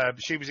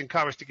she was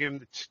encouraged to give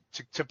him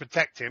to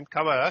protect him,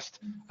 coerced,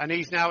 and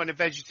he's now in a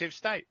vegetative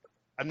state.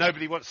 And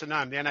nobody wants to know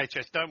him. The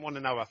NHS don't want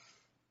to know her.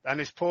 And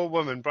this poor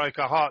woman broke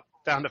her heart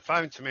down the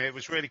phone to me. It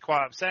was really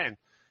quite upsetting,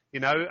 you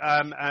know,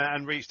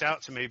 and reached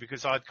out to me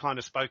because I'd kind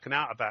of spoken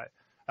out about it.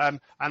 And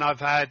I've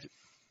had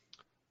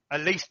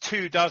at least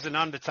 24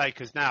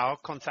 Undertakers now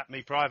contact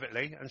me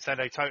privately and say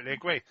they totally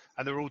agree.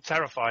 And they're all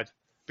terrified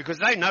because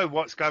they know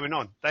what's going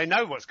on. They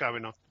know what's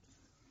going on.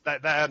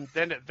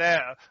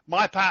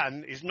 My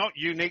pattern is not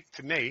unique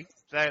to me.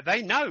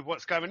 They know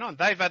what's going on.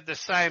 They've had the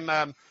same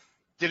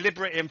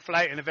deliberate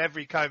inflating of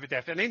every COVID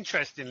death. And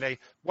interestingly,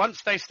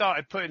 once they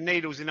started putting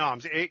needles in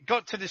arms, it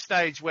got to the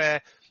stage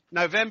where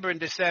November and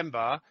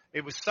December,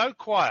 it was so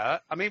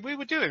quiet. I mean, we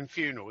were doing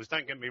funerals,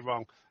 don't get me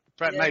wrong.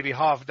 maybe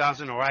half a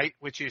dozen or 8,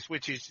 which is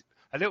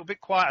a little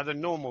bit quieter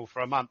than normal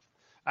for a month.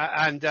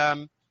 I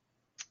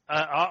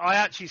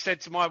actually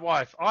said to my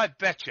wife, I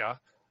bet you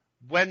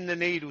when the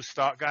needles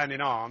start going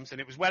in arms,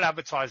 and it was well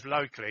advertised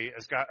locally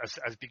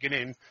as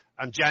beginning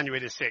on January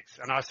the 6th,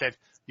 and I said,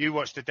 you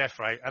watch the death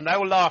rate. And they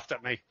all laughed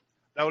at me.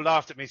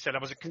 Said I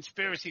was a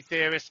conspiracy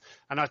theorist.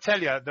 And I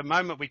tell you, the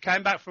moment we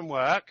came back from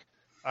work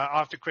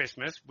after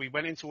Christmas, we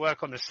went into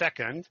work on the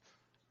 2nd,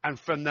 and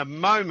from the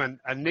moment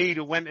a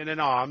needle went in an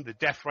arm, the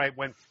death rate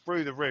went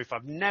through the roof.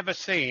 I've never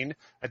seen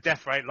a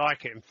death rate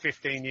like it in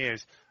 15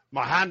 years.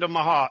 My hand on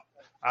my heart,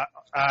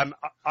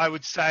 I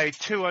would say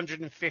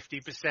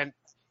 250%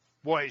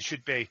 what it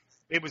should be.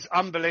 It was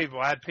unbelievable.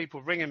 I had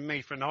people ringing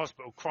me from the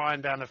hospital,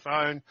 crying down the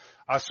phone.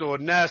 I saw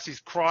nurses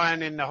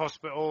crying in the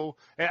hospital,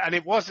 and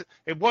it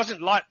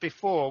wasn't like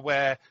before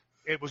where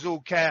it was all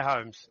care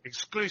homes,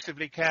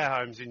 exclusively care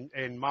homes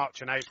in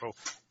March and April.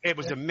 It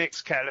was a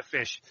mixed kettle of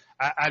fish,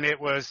 and it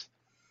was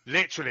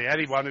literally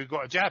anyone who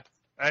got a jab.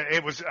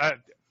 It was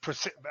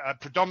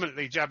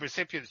predominantly jab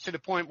recipients, to the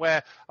point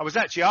where I was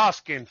actually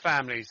asking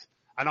families,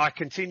 and I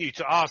continue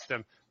to ask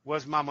them,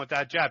 was mum or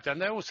dad jabbed?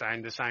 And they're all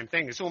saying the same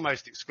thing. It's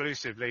almost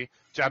exclusively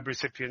jab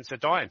recipients are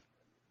dying.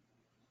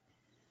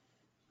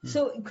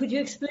 So could you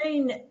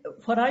explain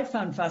what I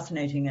found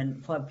fascinating,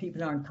 and why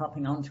people aren't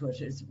copping onto it,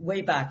 is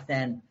way back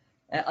then,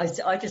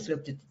 I just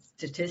looked at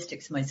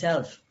statistics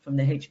myself from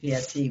the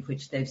HPSC,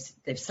 which they've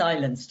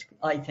silenced,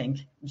 I think,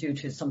 due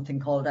to something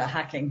called a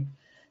hacking,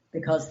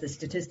 because the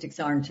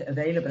statistics aren't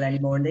available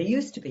anymore, and they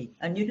used to be.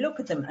 And you'd look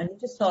at them and you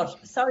just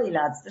thought, sorry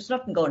lads, there's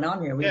nothing going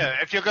on here.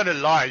 If you're going to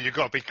lie, you've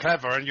got to be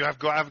clever, and you have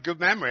got to have a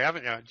good memory,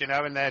 haven't you? You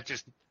know, and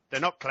they're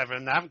not clever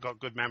and they haven't got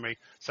good memory.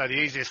 So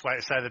the easiest way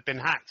to say they've been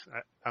hacked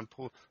and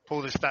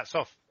pull the stats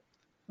off.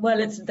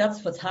 Well,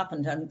 that's what's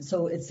happened, and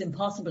so it's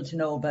impossible to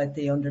know about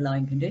the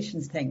underlying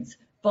conditions things.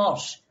 But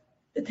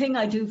the thing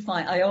I do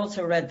find, I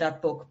also read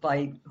that book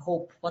by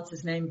Hope, what's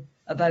his name,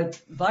 about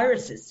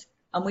viruses,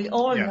 and we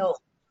all know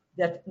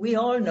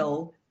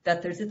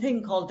that there's a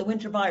thing called the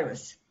winter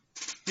virus.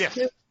 Yes.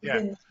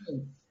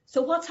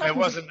 So what's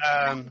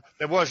happening?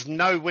 There was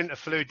no winter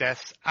flu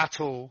deaths at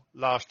all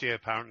last year,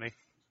 apparently,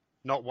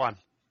 not one.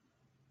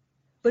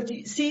 But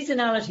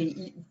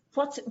seasonality,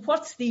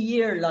 what's the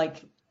year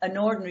like? An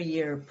ordinary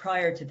year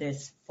prior to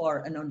this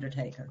for an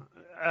undertaker?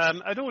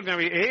 An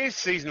ordinary, it is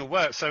seasonal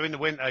work. So in the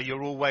winter,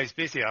 you're always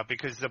busier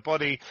because the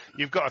body,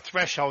 you've got a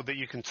threshold that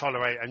you can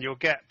tolerate, and you'll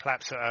get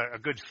perhaps a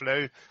good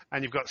flu,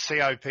 and you've got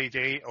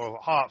COPD or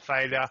heart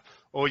failure,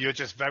 or you're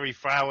just very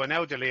frail and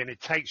elderly, and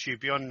it takes you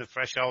beyond the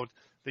threshold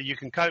that you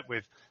can cope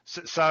with.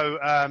 So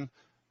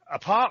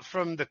apart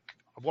from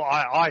what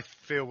I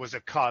feel was a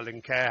cull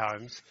in care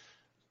homes,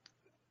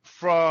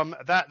 from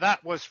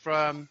that was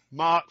from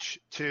March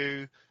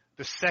to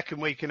the second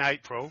week in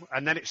April,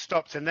 and then it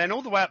stopped, and then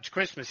all the way up to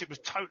Christmas, it was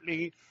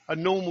totally a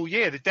normal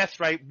year. The death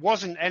rate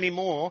wasn't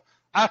anymore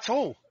at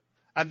all,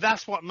 and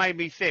that's what made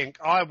me think,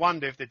 I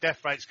wonder if the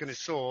death rate's going to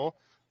soar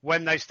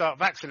when they start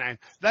vaccinating.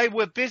 They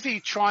were busy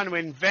trying to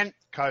invent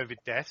COVID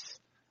deaths,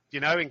 you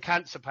know, in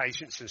cancer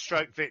patients and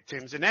stroke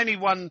victims, and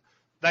anyone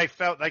they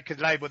felt they could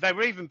label. They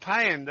were even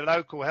paying the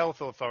local health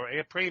authority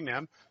a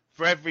premium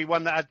for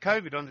everyone that had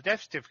COVID on the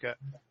death certificate,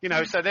 you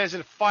know, so there's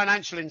a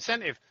financial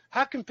incentive.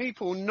 How can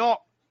people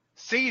not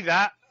see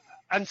that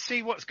and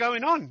see what's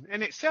going on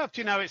in itself?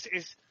 You know,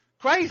 it's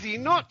crazy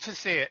not to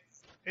see it.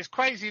 It's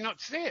crazy not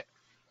to see it.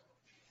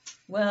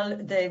 Well,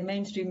 the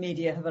mainstream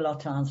media have a lot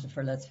to answer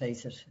for, let's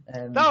face it.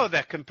 No,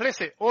 they're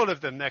complicit. All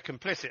of them, they're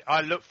complicit.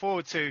 I look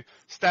forward to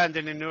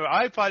standing in Nuremberg.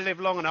 I hope I live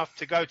long enough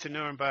to go to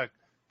Nuremberg,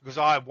 because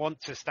I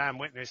want to stand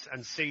witness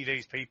and see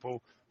these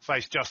people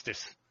face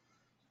justice.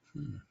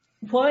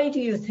 Why do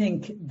you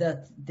think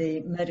that the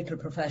medical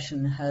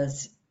profession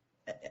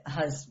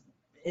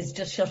is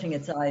just shutting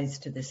its eyes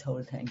to this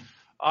whole thing?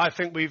 I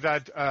think we've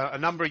had a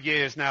number of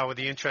years now where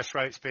the interest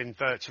rate's been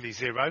virtually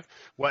zero.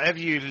 Whatever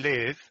you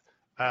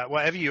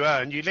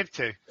earn, you live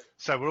to.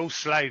 So we're all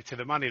slave to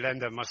the money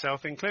lender,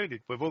 myself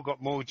included. We've all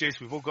got mortgages.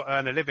 We've all got to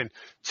earn a living.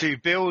 To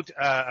build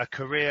a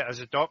career as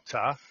a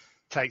doctor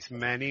takes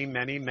many,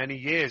 many, many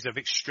years of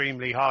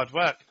extremely hard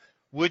work.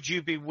 Would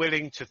you be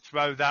willing to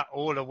throw that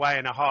all away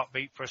in a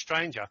heartbeat for a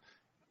stranger?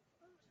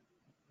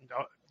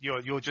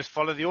 You'll just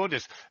follow the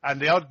orders. And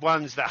the odd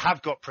ones that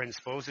have got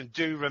principles and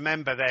do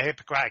remember their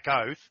Hippocratic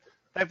oath,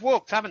 they've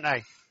walked, haven't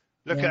they?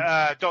 Look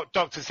at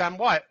Dr. Sam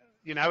White,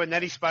 you know, and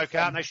then he spoke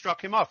out and they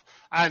struck him off.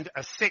 And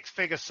a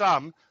 6-figure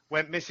sum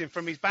went missing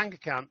from his bank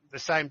account the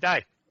same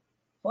day.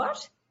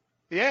 What?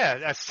 Yeah,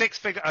 a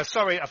 5-figure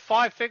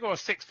or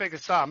 6-figure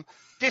sum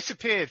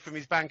disappeared from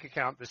his bank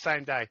account the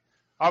same day.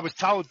 I was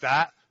told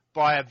that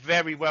by a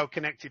very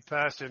well-connected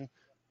person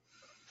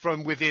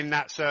from within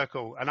that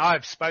circle, and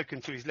I've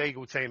spoken to his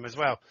legal team as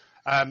well.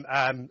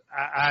 And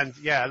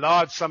yeah, a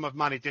large sum of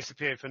money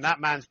disappeared from that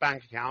man's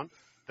bank account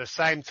the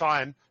same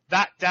time,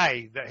 that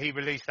day that he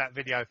released that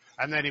video,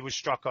 and then he was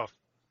struck off.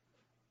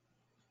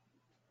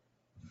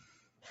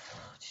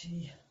 Oh,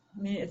 gee.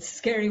 I mean, it's a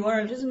scary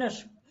world, isn't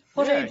it?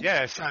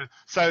 There's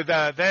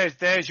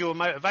your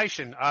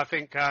motivation. I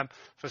think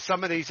for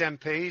some of these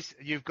MPs,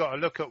 you've got to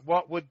look at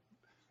what would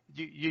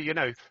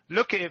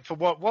look at it for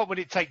what would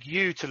it take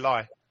you to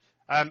lie?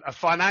 A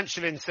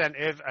financial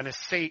incentive and a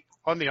seat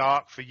on the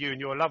ark for you and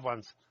your loved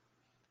ones.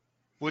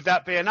 Would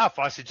that be enough?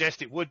 I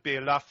suggest it would be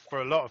enough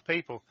for a lot of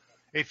people.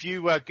 If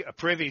you were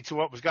privy to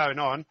what was going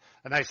on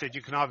and they said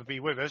you can either be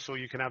with us or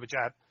you can have a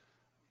jab,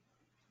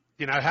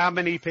 how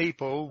many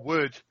people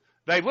would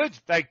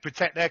they'd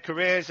protect their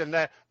careers, and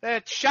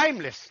they're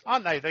shameless,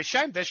 aren't they? They're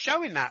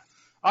showing that.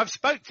 I've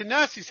spoke to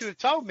nurses who have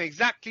told me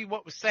exactly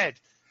what was said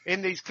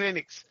in these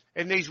clinics,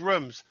 in these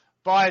rooms,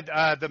 by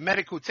the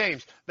medical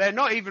teams. They're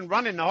not even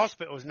running the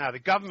hospitals now. The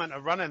government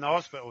are running the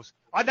hospitals.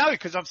 I know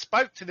because I've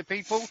spoke to the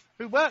people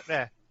who work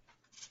there,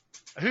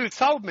 who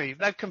told me,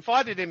 they've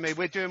confided in me,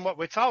 we're doing what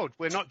we're told.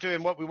 We're not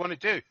doing what we want to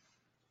do.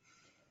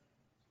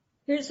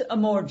 Here's a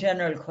more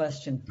general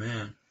question.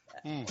 Man.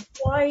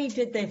 Why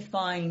did they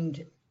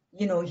find,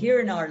 here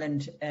in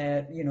Ireland,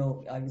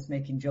 I was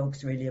making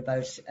jokes really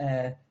about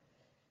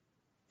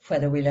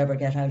whether we'll ever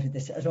get out of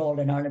this at all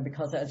in Ireland,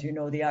 because, as you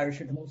know, the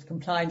Irish are the most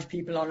compliant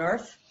people on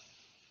earth,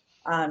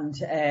 and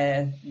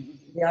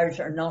the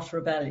Irish are not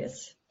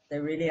rebellious. They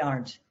really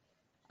aren't.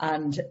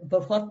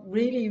 But what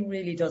really,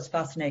 really does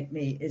fascinate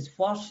me is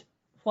what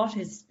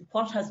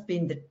has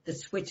been the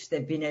switch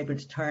they've been able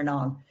to turn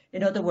on.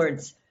 In other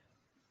words,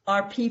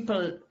 are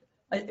people,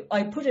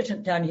 I put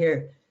it down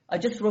here, I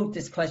just wrote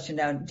this question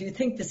down. Do you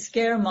think the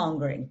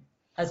scaremongering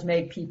has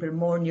made people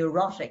more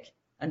neurotic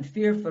and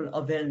fearful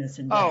of illness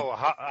and death?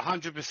 Oh,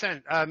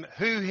 100%.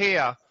 Who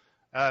here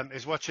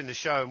is watching the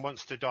show and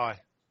wants to die?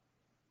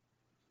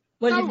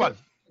 Well,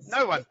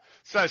 No one.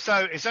 So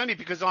it's only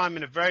because I'm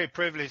in a very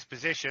privileged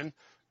position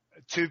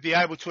to be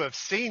able to have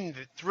seen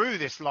through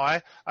this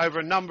lie over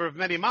a number of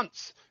many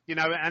months,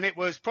 and it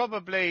was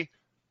probably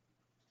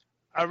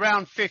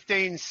around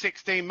 15,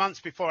 16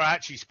 months before I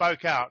actually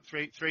spoke out,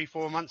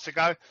 4 months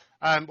ago,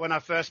 when I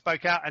first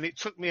spoke out. And it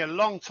took me a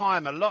long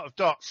time, a lot of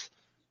docs.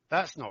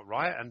 That's not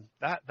right. And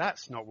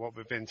that's not what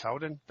we've been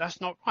told. And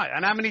that's not right.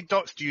 And how many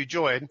docs do you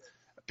join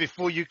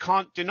before you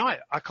can't deny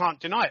it? I can't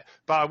deny it.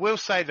 But I will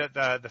say that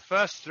the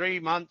first 3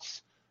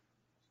 months,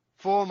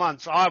 4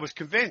 months, I was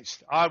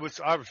convinced. I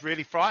was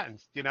really frightened.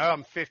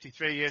 I'm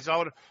 53 years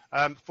old,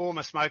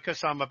 former smoker,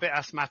 so I'm a bit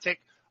asthmatic.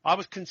 I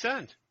was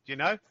concerned,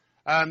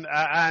 and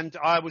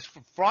I was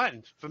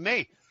frightened for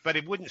me, but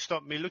it wouldn't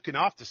stop me looking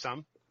after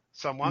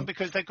someone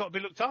because they've got to be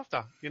looked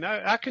after.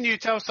 How can you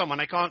tell someone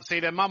they can't see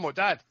their mum or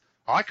dad?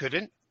 I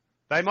couldn't.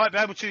 They might be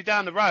able to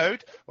down the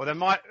road, or they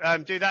might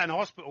do that in a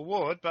hospital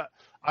ward. But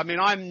I mean,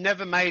 I've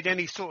never made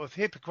any sort of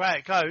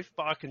Hippocratic oath,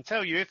 but I can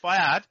tell you if I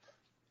had,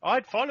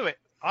 I'd follow it.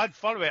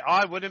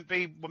 I wouldn't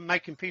be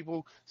making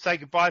people say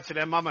goodbye to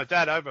their mum or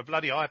dad over a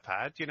bloody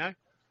iPad,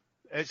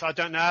 I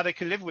don't know how they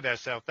can live with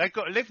themselves. They've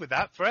got to live with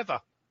that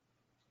forever.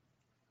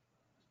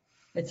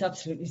 It's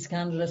absolutely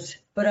scandalous.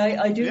 But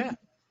I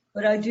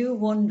do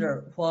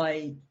wonder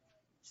why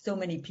so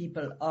many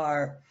people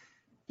are,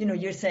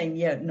 you're saying,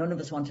 yeah, none of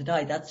us want to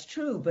die. That's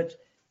true. But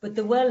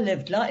the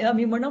well-lived life, I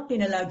mean, we're not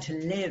being allowed to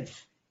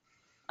live.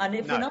 And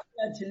if we're not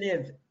allowed to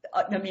live,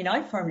 I mean,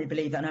 I firmly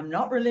believe, and I'm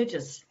not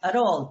religious at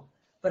all,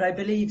 but I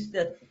believe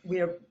that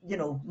we're,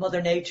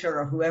 Mother Nature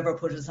or whoever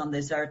put us on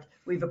this earth,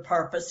 we have a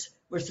purpose.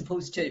 We're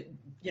supposed to,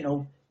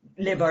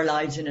 live our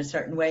lives in a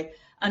certain way.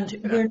 And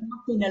we're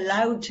not being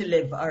allowed to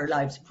live our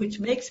lives, which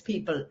makes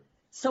people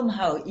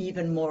somehow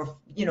even more,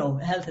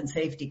 health and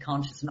safety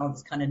conscious and all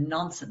this kind of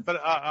nonsense.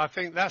 But I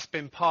think that's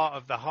been part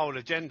of the whole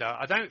agenda.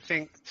 I don't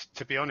think,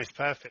 to be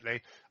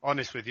perfectly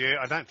honest with you,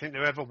 I don't think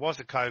there ever was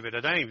a COVID. I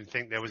don't even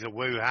think there was a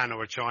Wuhan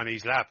or a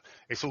Chinese lab.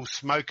 It's all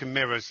smoke and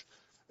mirrors,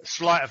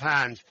 sleight of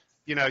hand.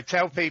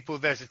 Tell people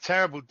there's a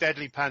terrible,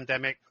 deadly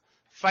pandemic,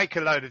 fake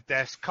a load of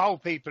deaths, cull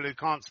people who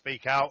can't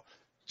speak out,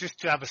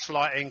 just to have a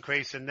slight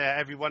increase, and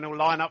everyone will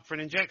line up for an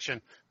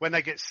injection. When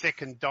they get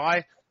sick and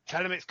die,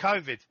 tell them it's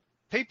COVID.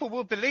 People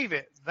will believe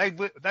it. They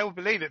will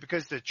believe it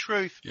because the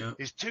truth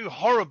is too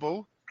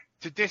horrible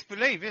to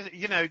disbelieve.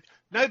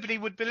 Nobody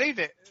would believe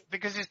it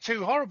because it's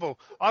too horrible.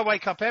 I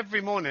wake up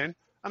every morning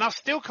and I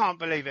still can't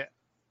believe it.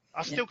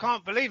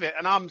 Can't believe it,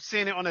 and I'm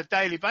seeing it on a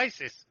daily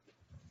basis.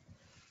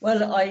 Well,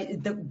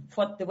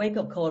 the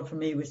wake-up call for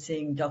me was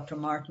seeing Dr.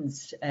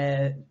 Martin's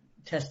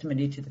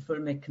testimony to the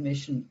Fulmic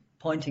Commission,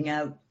 pointing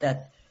out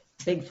that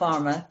Big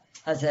Pharma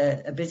has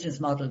a business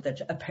model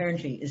that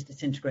apparently is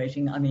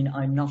disintegrating. I mean,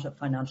 I'm not a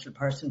financial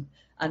person,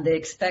 and they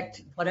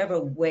expect, whatever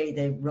way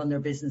they run their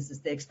businesses,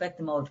 they expect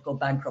them all to go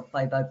bankrupt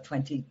by about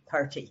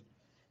 2030.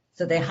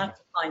 So they have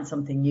to find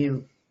something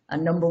new.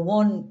 And number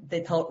one,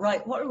 they thought,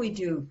 right, what do we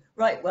do?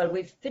 Right, well,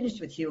 we've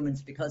finished with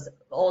humans because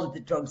all of the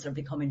drugs are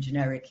becoming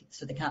generic,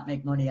 so they can't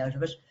make money out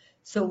of it.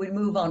 So we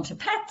move on to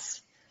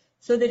pets.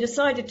 So they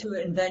decided to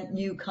invent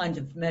new kind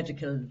of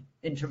medical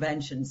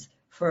interventions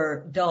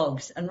for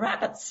dogs and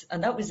rabbits.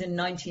 And that was in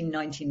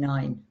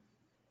 1999.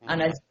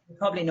 And as you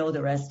probably know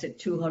the rest,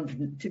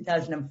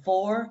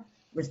 2004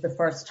 was the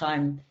first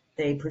time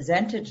they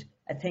presented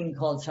a thing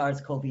called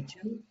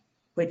SARS-CoV-2,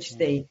 which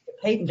the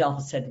patent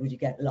office said would you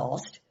get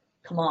lost.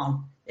 come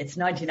on, it's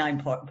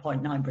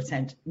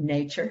 99.9%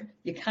 nature.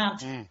 You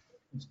can't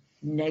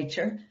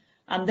nature.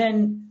 And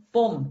then,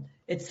 boom,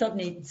 it's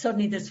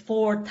suddenly there's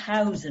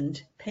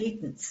 4,000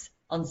 patents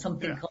on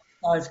something called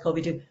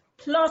SARS-CoV-2.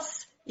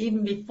 Plus,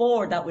 even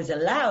before that was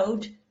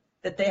allowed,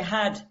 that they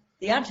had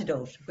the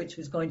antidote, which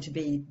was going to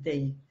be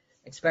the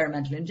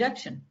experimental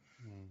injection.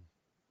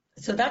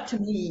 So that, to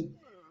me,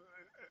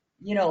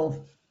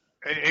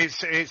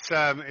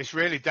 it's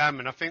really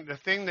damning. I think the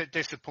thing that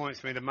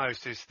disappoints me the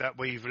most is that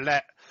we've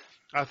let.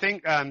 I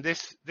think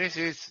this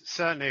is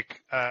certainly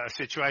a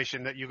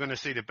situation that you're going to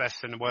see the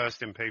best and the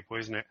worst in people,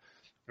 isn't it?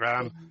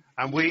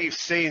 And we've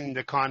seen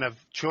the kind of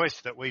choice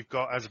that we've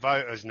got as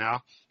voters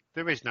now.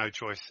 There is no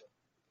choice.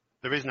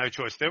 There is no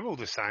choice. They're all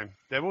the same.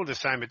 They're all the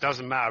same. It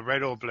doesn't matter,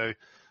 red or blue.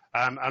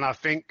 And I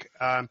think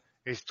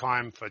it's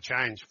time for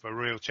change, for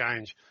real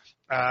change.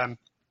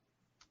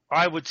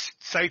 I would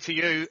say to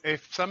you,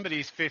 if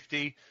somebody's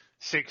 50,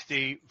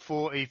 60,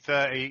 40,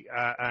 30,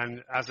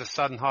 and has a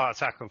sudden heart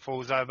attack and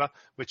falls over,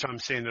 which I'm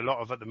seeing a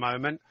lot of at the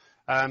moment,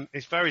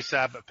 it's very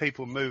sad, but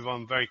people move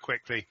on very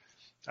quickly.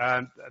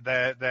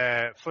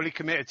 They're fully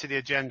committed to the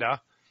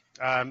agenda,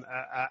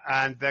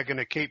 and they're going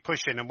to keep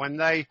pushing. And when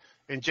they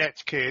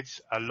inject kids,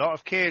 a lot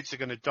of kids are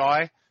going to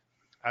die,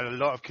 and a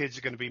lot of kids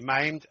are going to be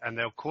maimed, and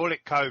they'll call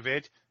it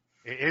COVID.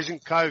 It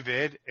isn't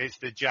COVID, it's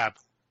the jab.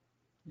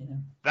 Yeah.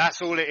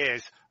 That's all it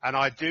is. And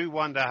I do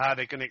wonder how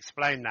they're going to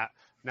explain that.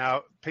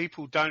 Now,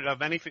 people don't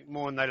love anything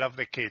more than they love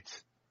their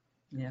kids.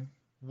 Yeah.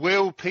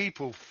 Will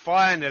people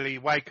finally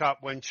wake up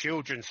when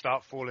children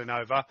start falling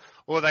over,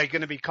 or are they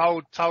going to be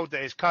told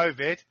that it's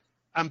COVID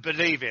and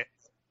believe it?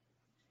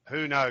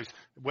 Who knows?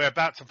 We're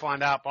about to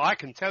find out. But I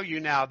can tell you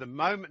now, the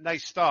moment they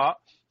start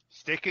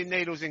sticking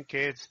needles in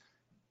kids,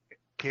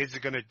 kids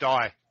are going to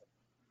die.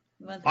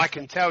 Well, I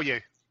can tell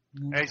you.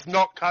 It's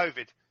not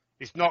COVID.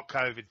 It's not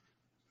COVID.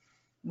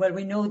 Well,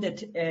 we know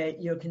that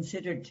you're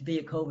considered to be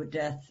a COVID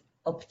death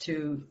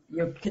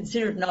you're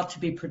considered not to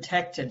be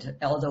protected,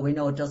 although we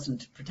know it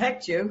doesn't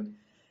protect you,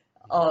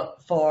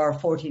 for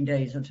 14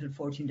 days, until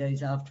 14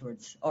 days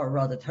afterwards, or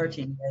rather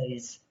 13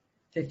 days,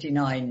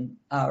 59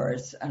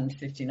 hours and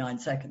 59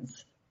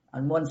 seconds,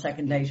 and 1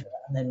 second later,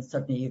 and then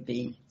suddenly you'd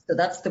be. So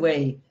that's the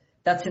way,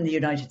 that's in the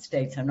United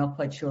States. I'm not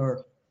quite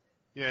sure.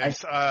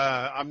 Yes,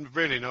 I'm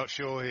really not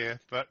sure here,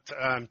 but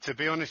to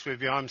be honest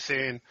with you, I'm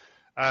seeing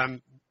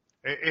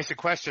it's a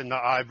question that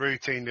I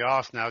routinely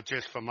ask now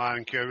just for my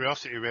own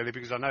curiosity, really,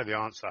 because I know the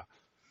answer.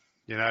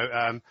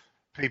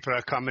 People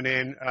are coming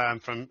in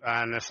and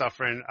they're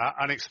suffering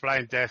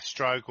unexplained death,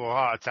 stroke or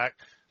heart attack.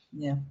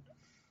 Yeah.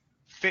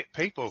 Fit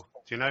people,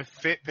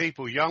 fit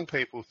people, young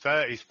people,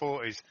 30s,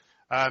 40s.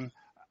 And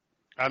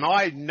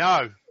I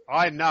know,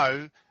 I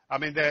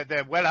mean,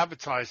 they're well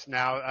advertised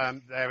now.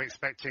 They're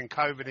expecting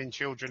COVID in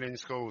children in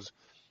schools.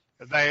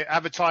 They're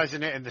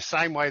advertising it in the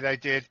same way they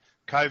did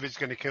COVID's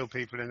going to kill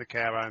people in the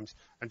care homes.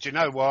 And do you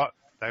know what?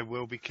 They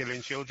will be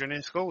killing children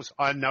in schools.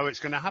 I know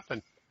it's going to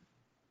happen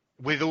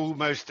with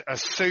almost a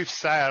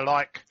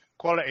soothsayer-like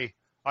quality.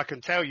 I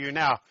can tell you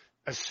now,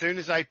 as soon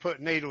as they put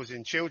needles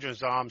in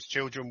children's arms,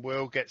 children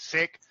will get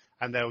sick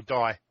and they'll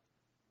die.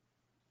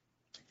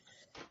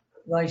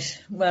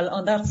 Right. Well,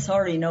 on that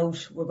sorry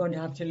note, we're going to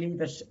have to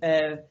leave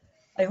it.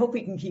 I hope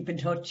we can keep in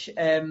touch.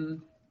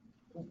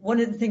 One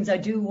of the things I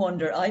do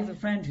wonder, I have a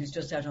friend who's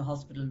just out of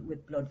hospital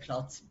with blood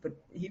clots, but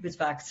he was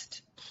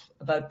vaxxed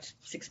about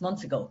 6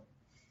 months ago.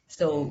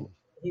 So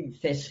he was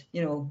fit,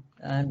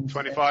 and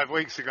 25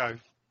 weeks ago.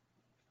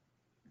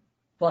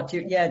 What?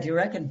 Do you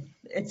reckon?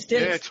 It's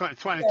still... Yeah,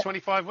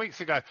 25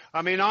 weeks ago.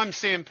 I mean, I'm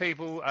seeing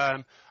people,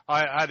 I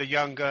had a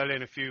young girl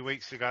in a few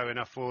weeks ago in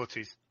her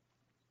 40s.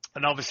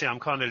 And obviously I'm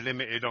kind of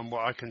limited on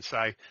what I can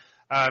say.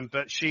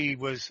 But she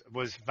was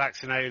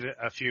vaccinated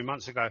a few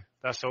months ago.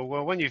 That's all.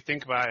 Well, when you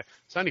think about it,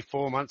 it's only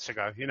 4 months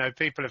ago.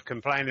 People have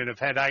complaining of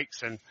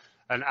headaches and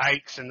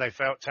aches, and they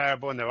felt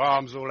terrible, and their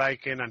arms all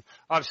aching. And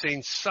I've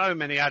seen so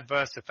many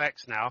adverse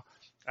effects now,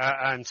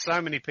 and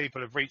so many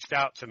people have reached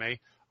out to me.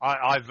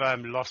 I've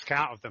lost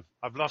count of them.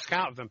 I've lost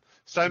count of them.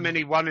 So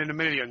many, 1 in a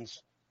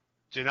millions.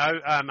 And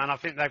I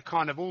think they've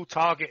kind of all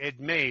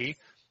targeted me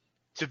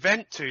to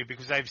vent to,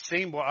 because they've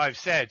seen what I've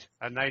said,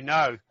 and they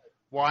know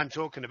what I'm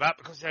talking about,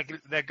 because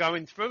they're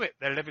going through it,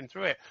 they're living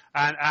through it,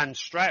 and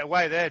straight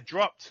away they're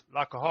dropped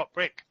like a hot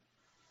brick.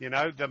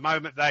 The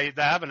moment they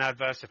have an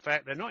adverse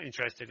effect, they're not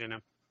interested in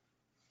them.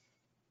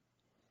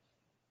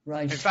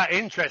 Right. In fact,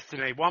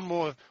 interestingly, one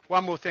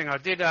more thing. I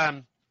did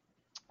a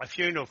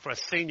funeral for a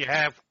senior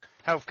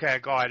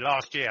healthcare guy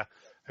last year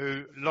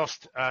who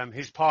lost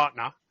his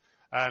partner.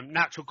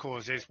 Natural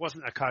causes,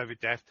 wasn't a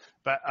COVID death,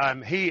 but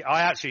I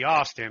actually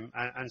asked him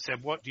and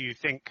said, what do you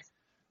think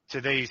to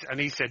these? And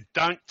he said,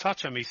 don't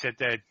touch them. He said,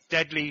 they're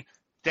deadly,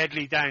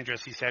 deadly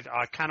dangerous. He said,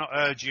 I cannot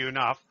urge you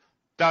enough.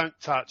 Don't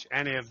touch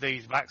any of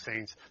these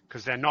vaccines,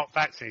 because they're not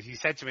vaccines. He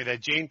said to me, they're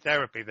gene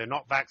therapy. They're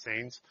not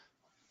vaccines.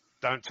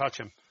 Don't touch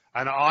them.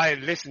 And I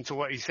listened to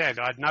what he said.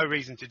 I had no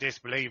reason to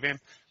disbelieve him.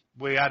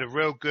 We had a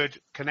real good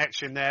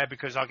connection there,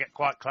 because I get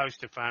quite close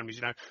to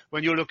families.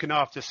 When you're looking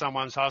after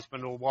someone's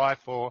husband or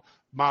wife or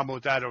mum or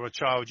dad or a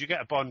child, you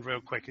get a bond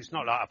real quick. It's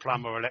not like a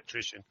plumber or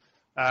electrician.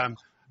 The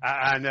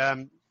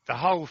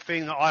whole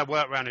thing that I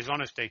work around is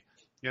honesty.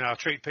 I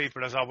treat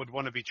people as I would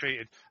want to be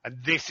treated.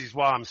 And this is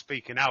why I'm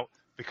speaking out,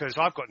 because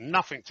I've got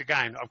nothing to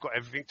gain. I've got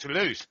everything to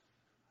lose,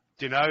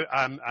 and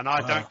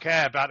I don't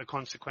care about the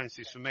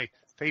consequences for me.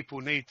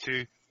 People need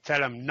to tell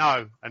them,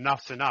 no,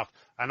 enough's enough.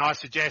 And I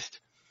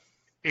suggest,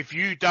 if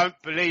you don't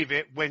believe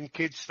it when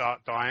kids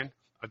start dying,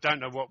 I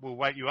don't know what will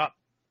wake you up.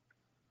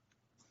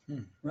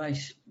 Right.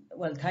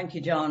 Well, thank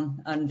you,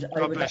 John. And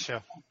God bless you.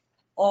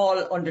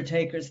 All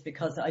Undertakers,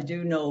 because I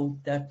do know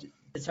that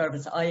the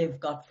service I have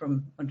got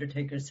from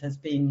Undertakers has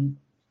been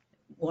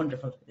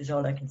wonderful, is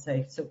all I can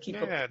say. So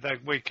keep up. Yeah,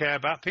 we care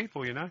about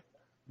people, Yeah.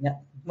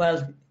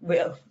 Well,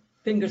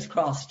 fingers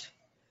crossed.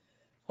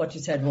 What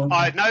you said won't.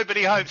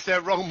 Nobody hopes they're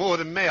wrong more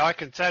than me, I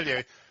can tell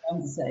you.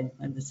 I'm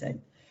the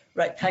same.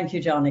 Right. Thank you,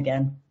 John,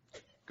 again.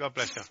 God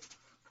bless you.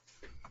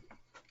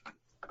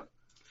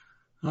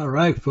 All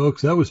right,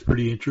 folks. That was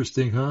pretty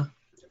interesting, huh?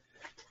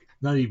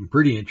 Not even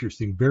pretty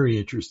interesting, very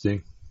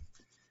interesting.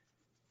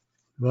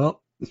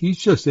 Well, he's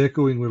just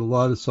echoing what a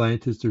lot of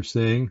scientists are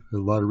saying, a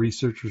lot of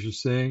researchers are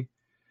saying,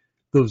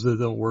 those that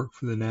don't work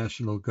for the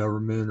national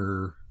government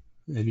or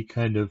any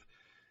kind of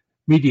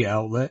media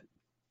outlet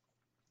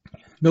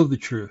know the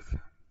truth.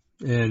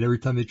 And every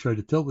time they try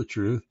to tell the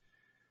truth,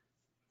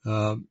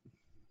 you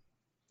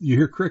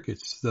hear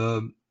crickets.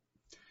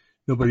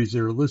 Nobody's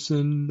there to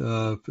listen.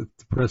 If the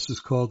press is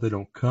called, they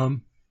don't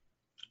come.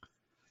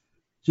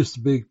 Just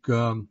a big,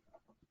 the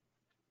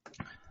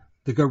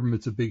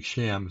government's a big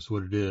sham is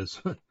what it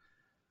is.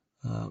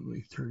 Let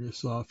me turn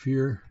this off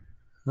here.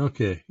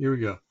 Okay, here we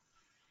go.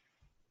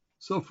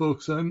 So,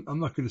 folks, I'm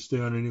not going to stay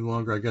on any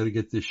longer. I got to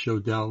get this show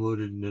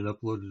downloaded and then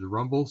uploaded to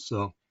Rumble.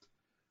 So,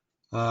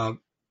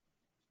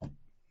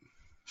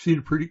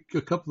 seen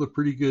a couple of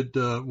pretty good.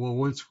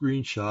 One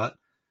screenshot,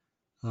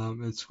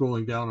 and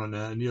scrolling down on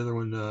that, and the other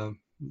one,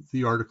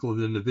 the article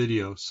and then the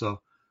video.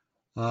 So,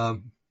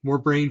 more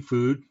brain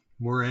food,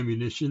 more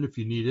ammunition if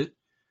you need it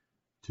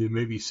to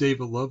maybe save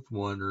a loved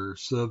one or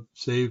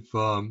save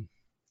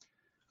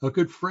a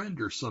good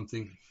friend or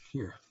something.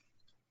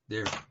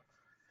 There.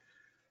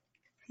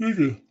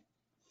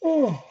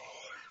 Oh,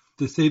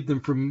 to save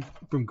them from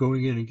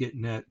going in and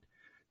getting that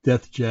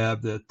death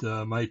jab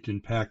that might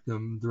impact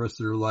them the rest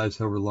of their lives,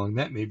 however long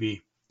that may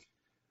be.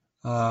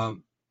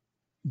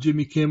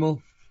 Jimmy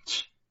Kimmel.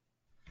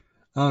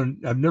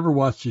 I've never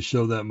watched his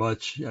show that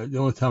much. The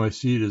only time I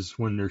see it is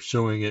when they're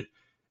showing it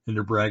and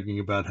they're bragging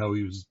about how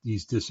he's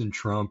dissing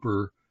Trump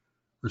or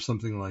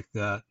something like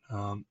that.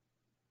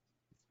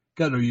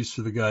 Got no use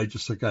for the guy,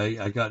 just like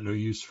I got no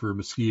use for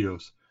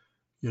mosquitoes.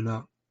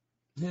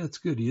 Yeah, it's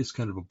good. He is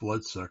kind of a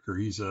bloodsucker.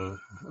 He's a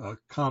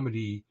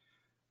comedy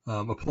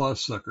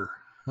applause sucker.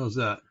 How's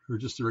that? Or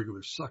just a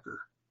regular sucker.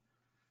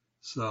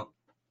 So,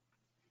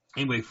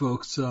 anyway,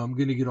 folks, I'm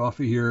going to get off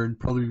of here and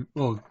probably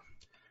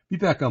be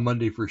back on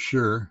Monday for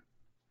sure.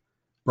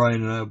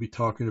 Brian and I will be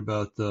talking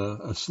about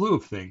a slew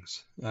of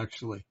things,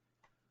 actually.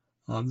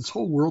 This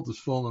whole world is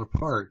falling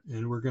apart,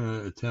 and we're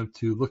going to attempt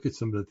to look at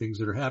some of the things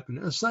that are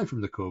happening, aside from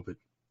the COVID.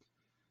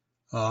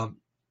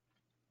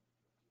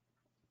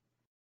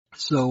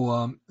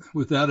 So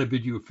with that, I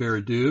bid you a fair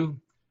adieu,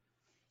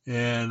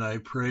 and I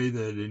pray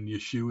that in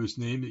Yeshua's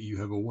name that you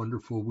have a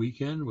wonderful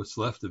weekend, what's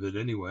left of it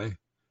anyway.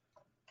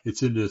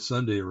 It's into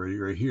Sunday already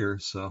right here,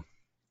 so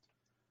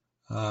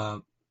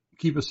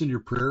keep us in your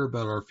prayer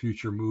about our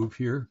future move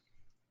here.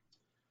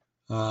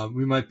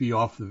 We might be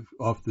off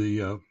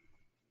the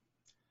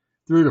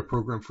radio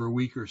program for a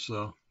week or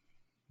so,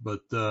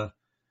 but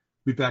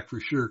be back for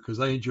sure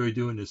because I enjoy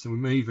doing this, and we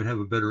may even have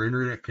a better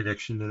internet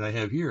connection than I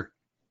have here.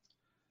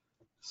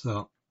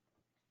 So,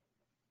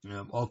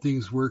 all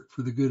things work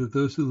for the good of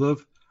those who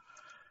love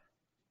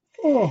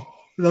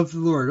the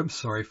Lord. I'm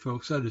sorry,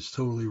 folks. I just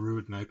totally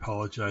ruined, and I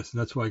apologize. And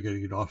that's why I got to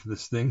get off of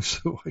this thing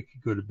so I can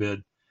go to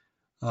bed.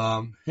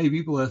 Hey,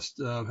 be blessed.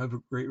 Have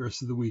a great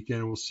rest of the weekend,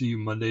 and we'll see you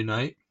Monday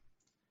night.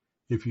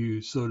 If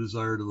you so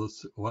desire to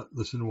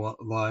listen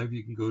live,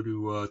 you can go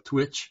to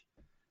Twitch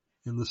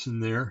and listen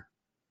there.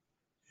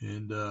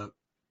 And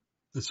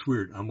it's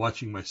weird. I'm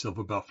watching myself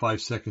about 5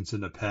 seconds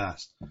in the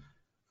past.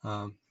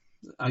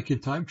 I can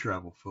time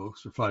travel,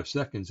 folks, for 5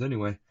 seconds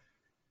anyway.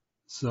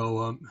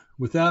 So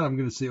with that, I'm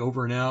going to say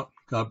over and out.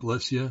 God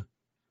bless you.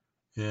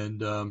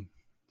 And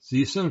see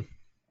you soon.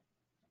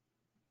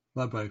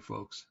 Bye-bye,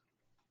 folks.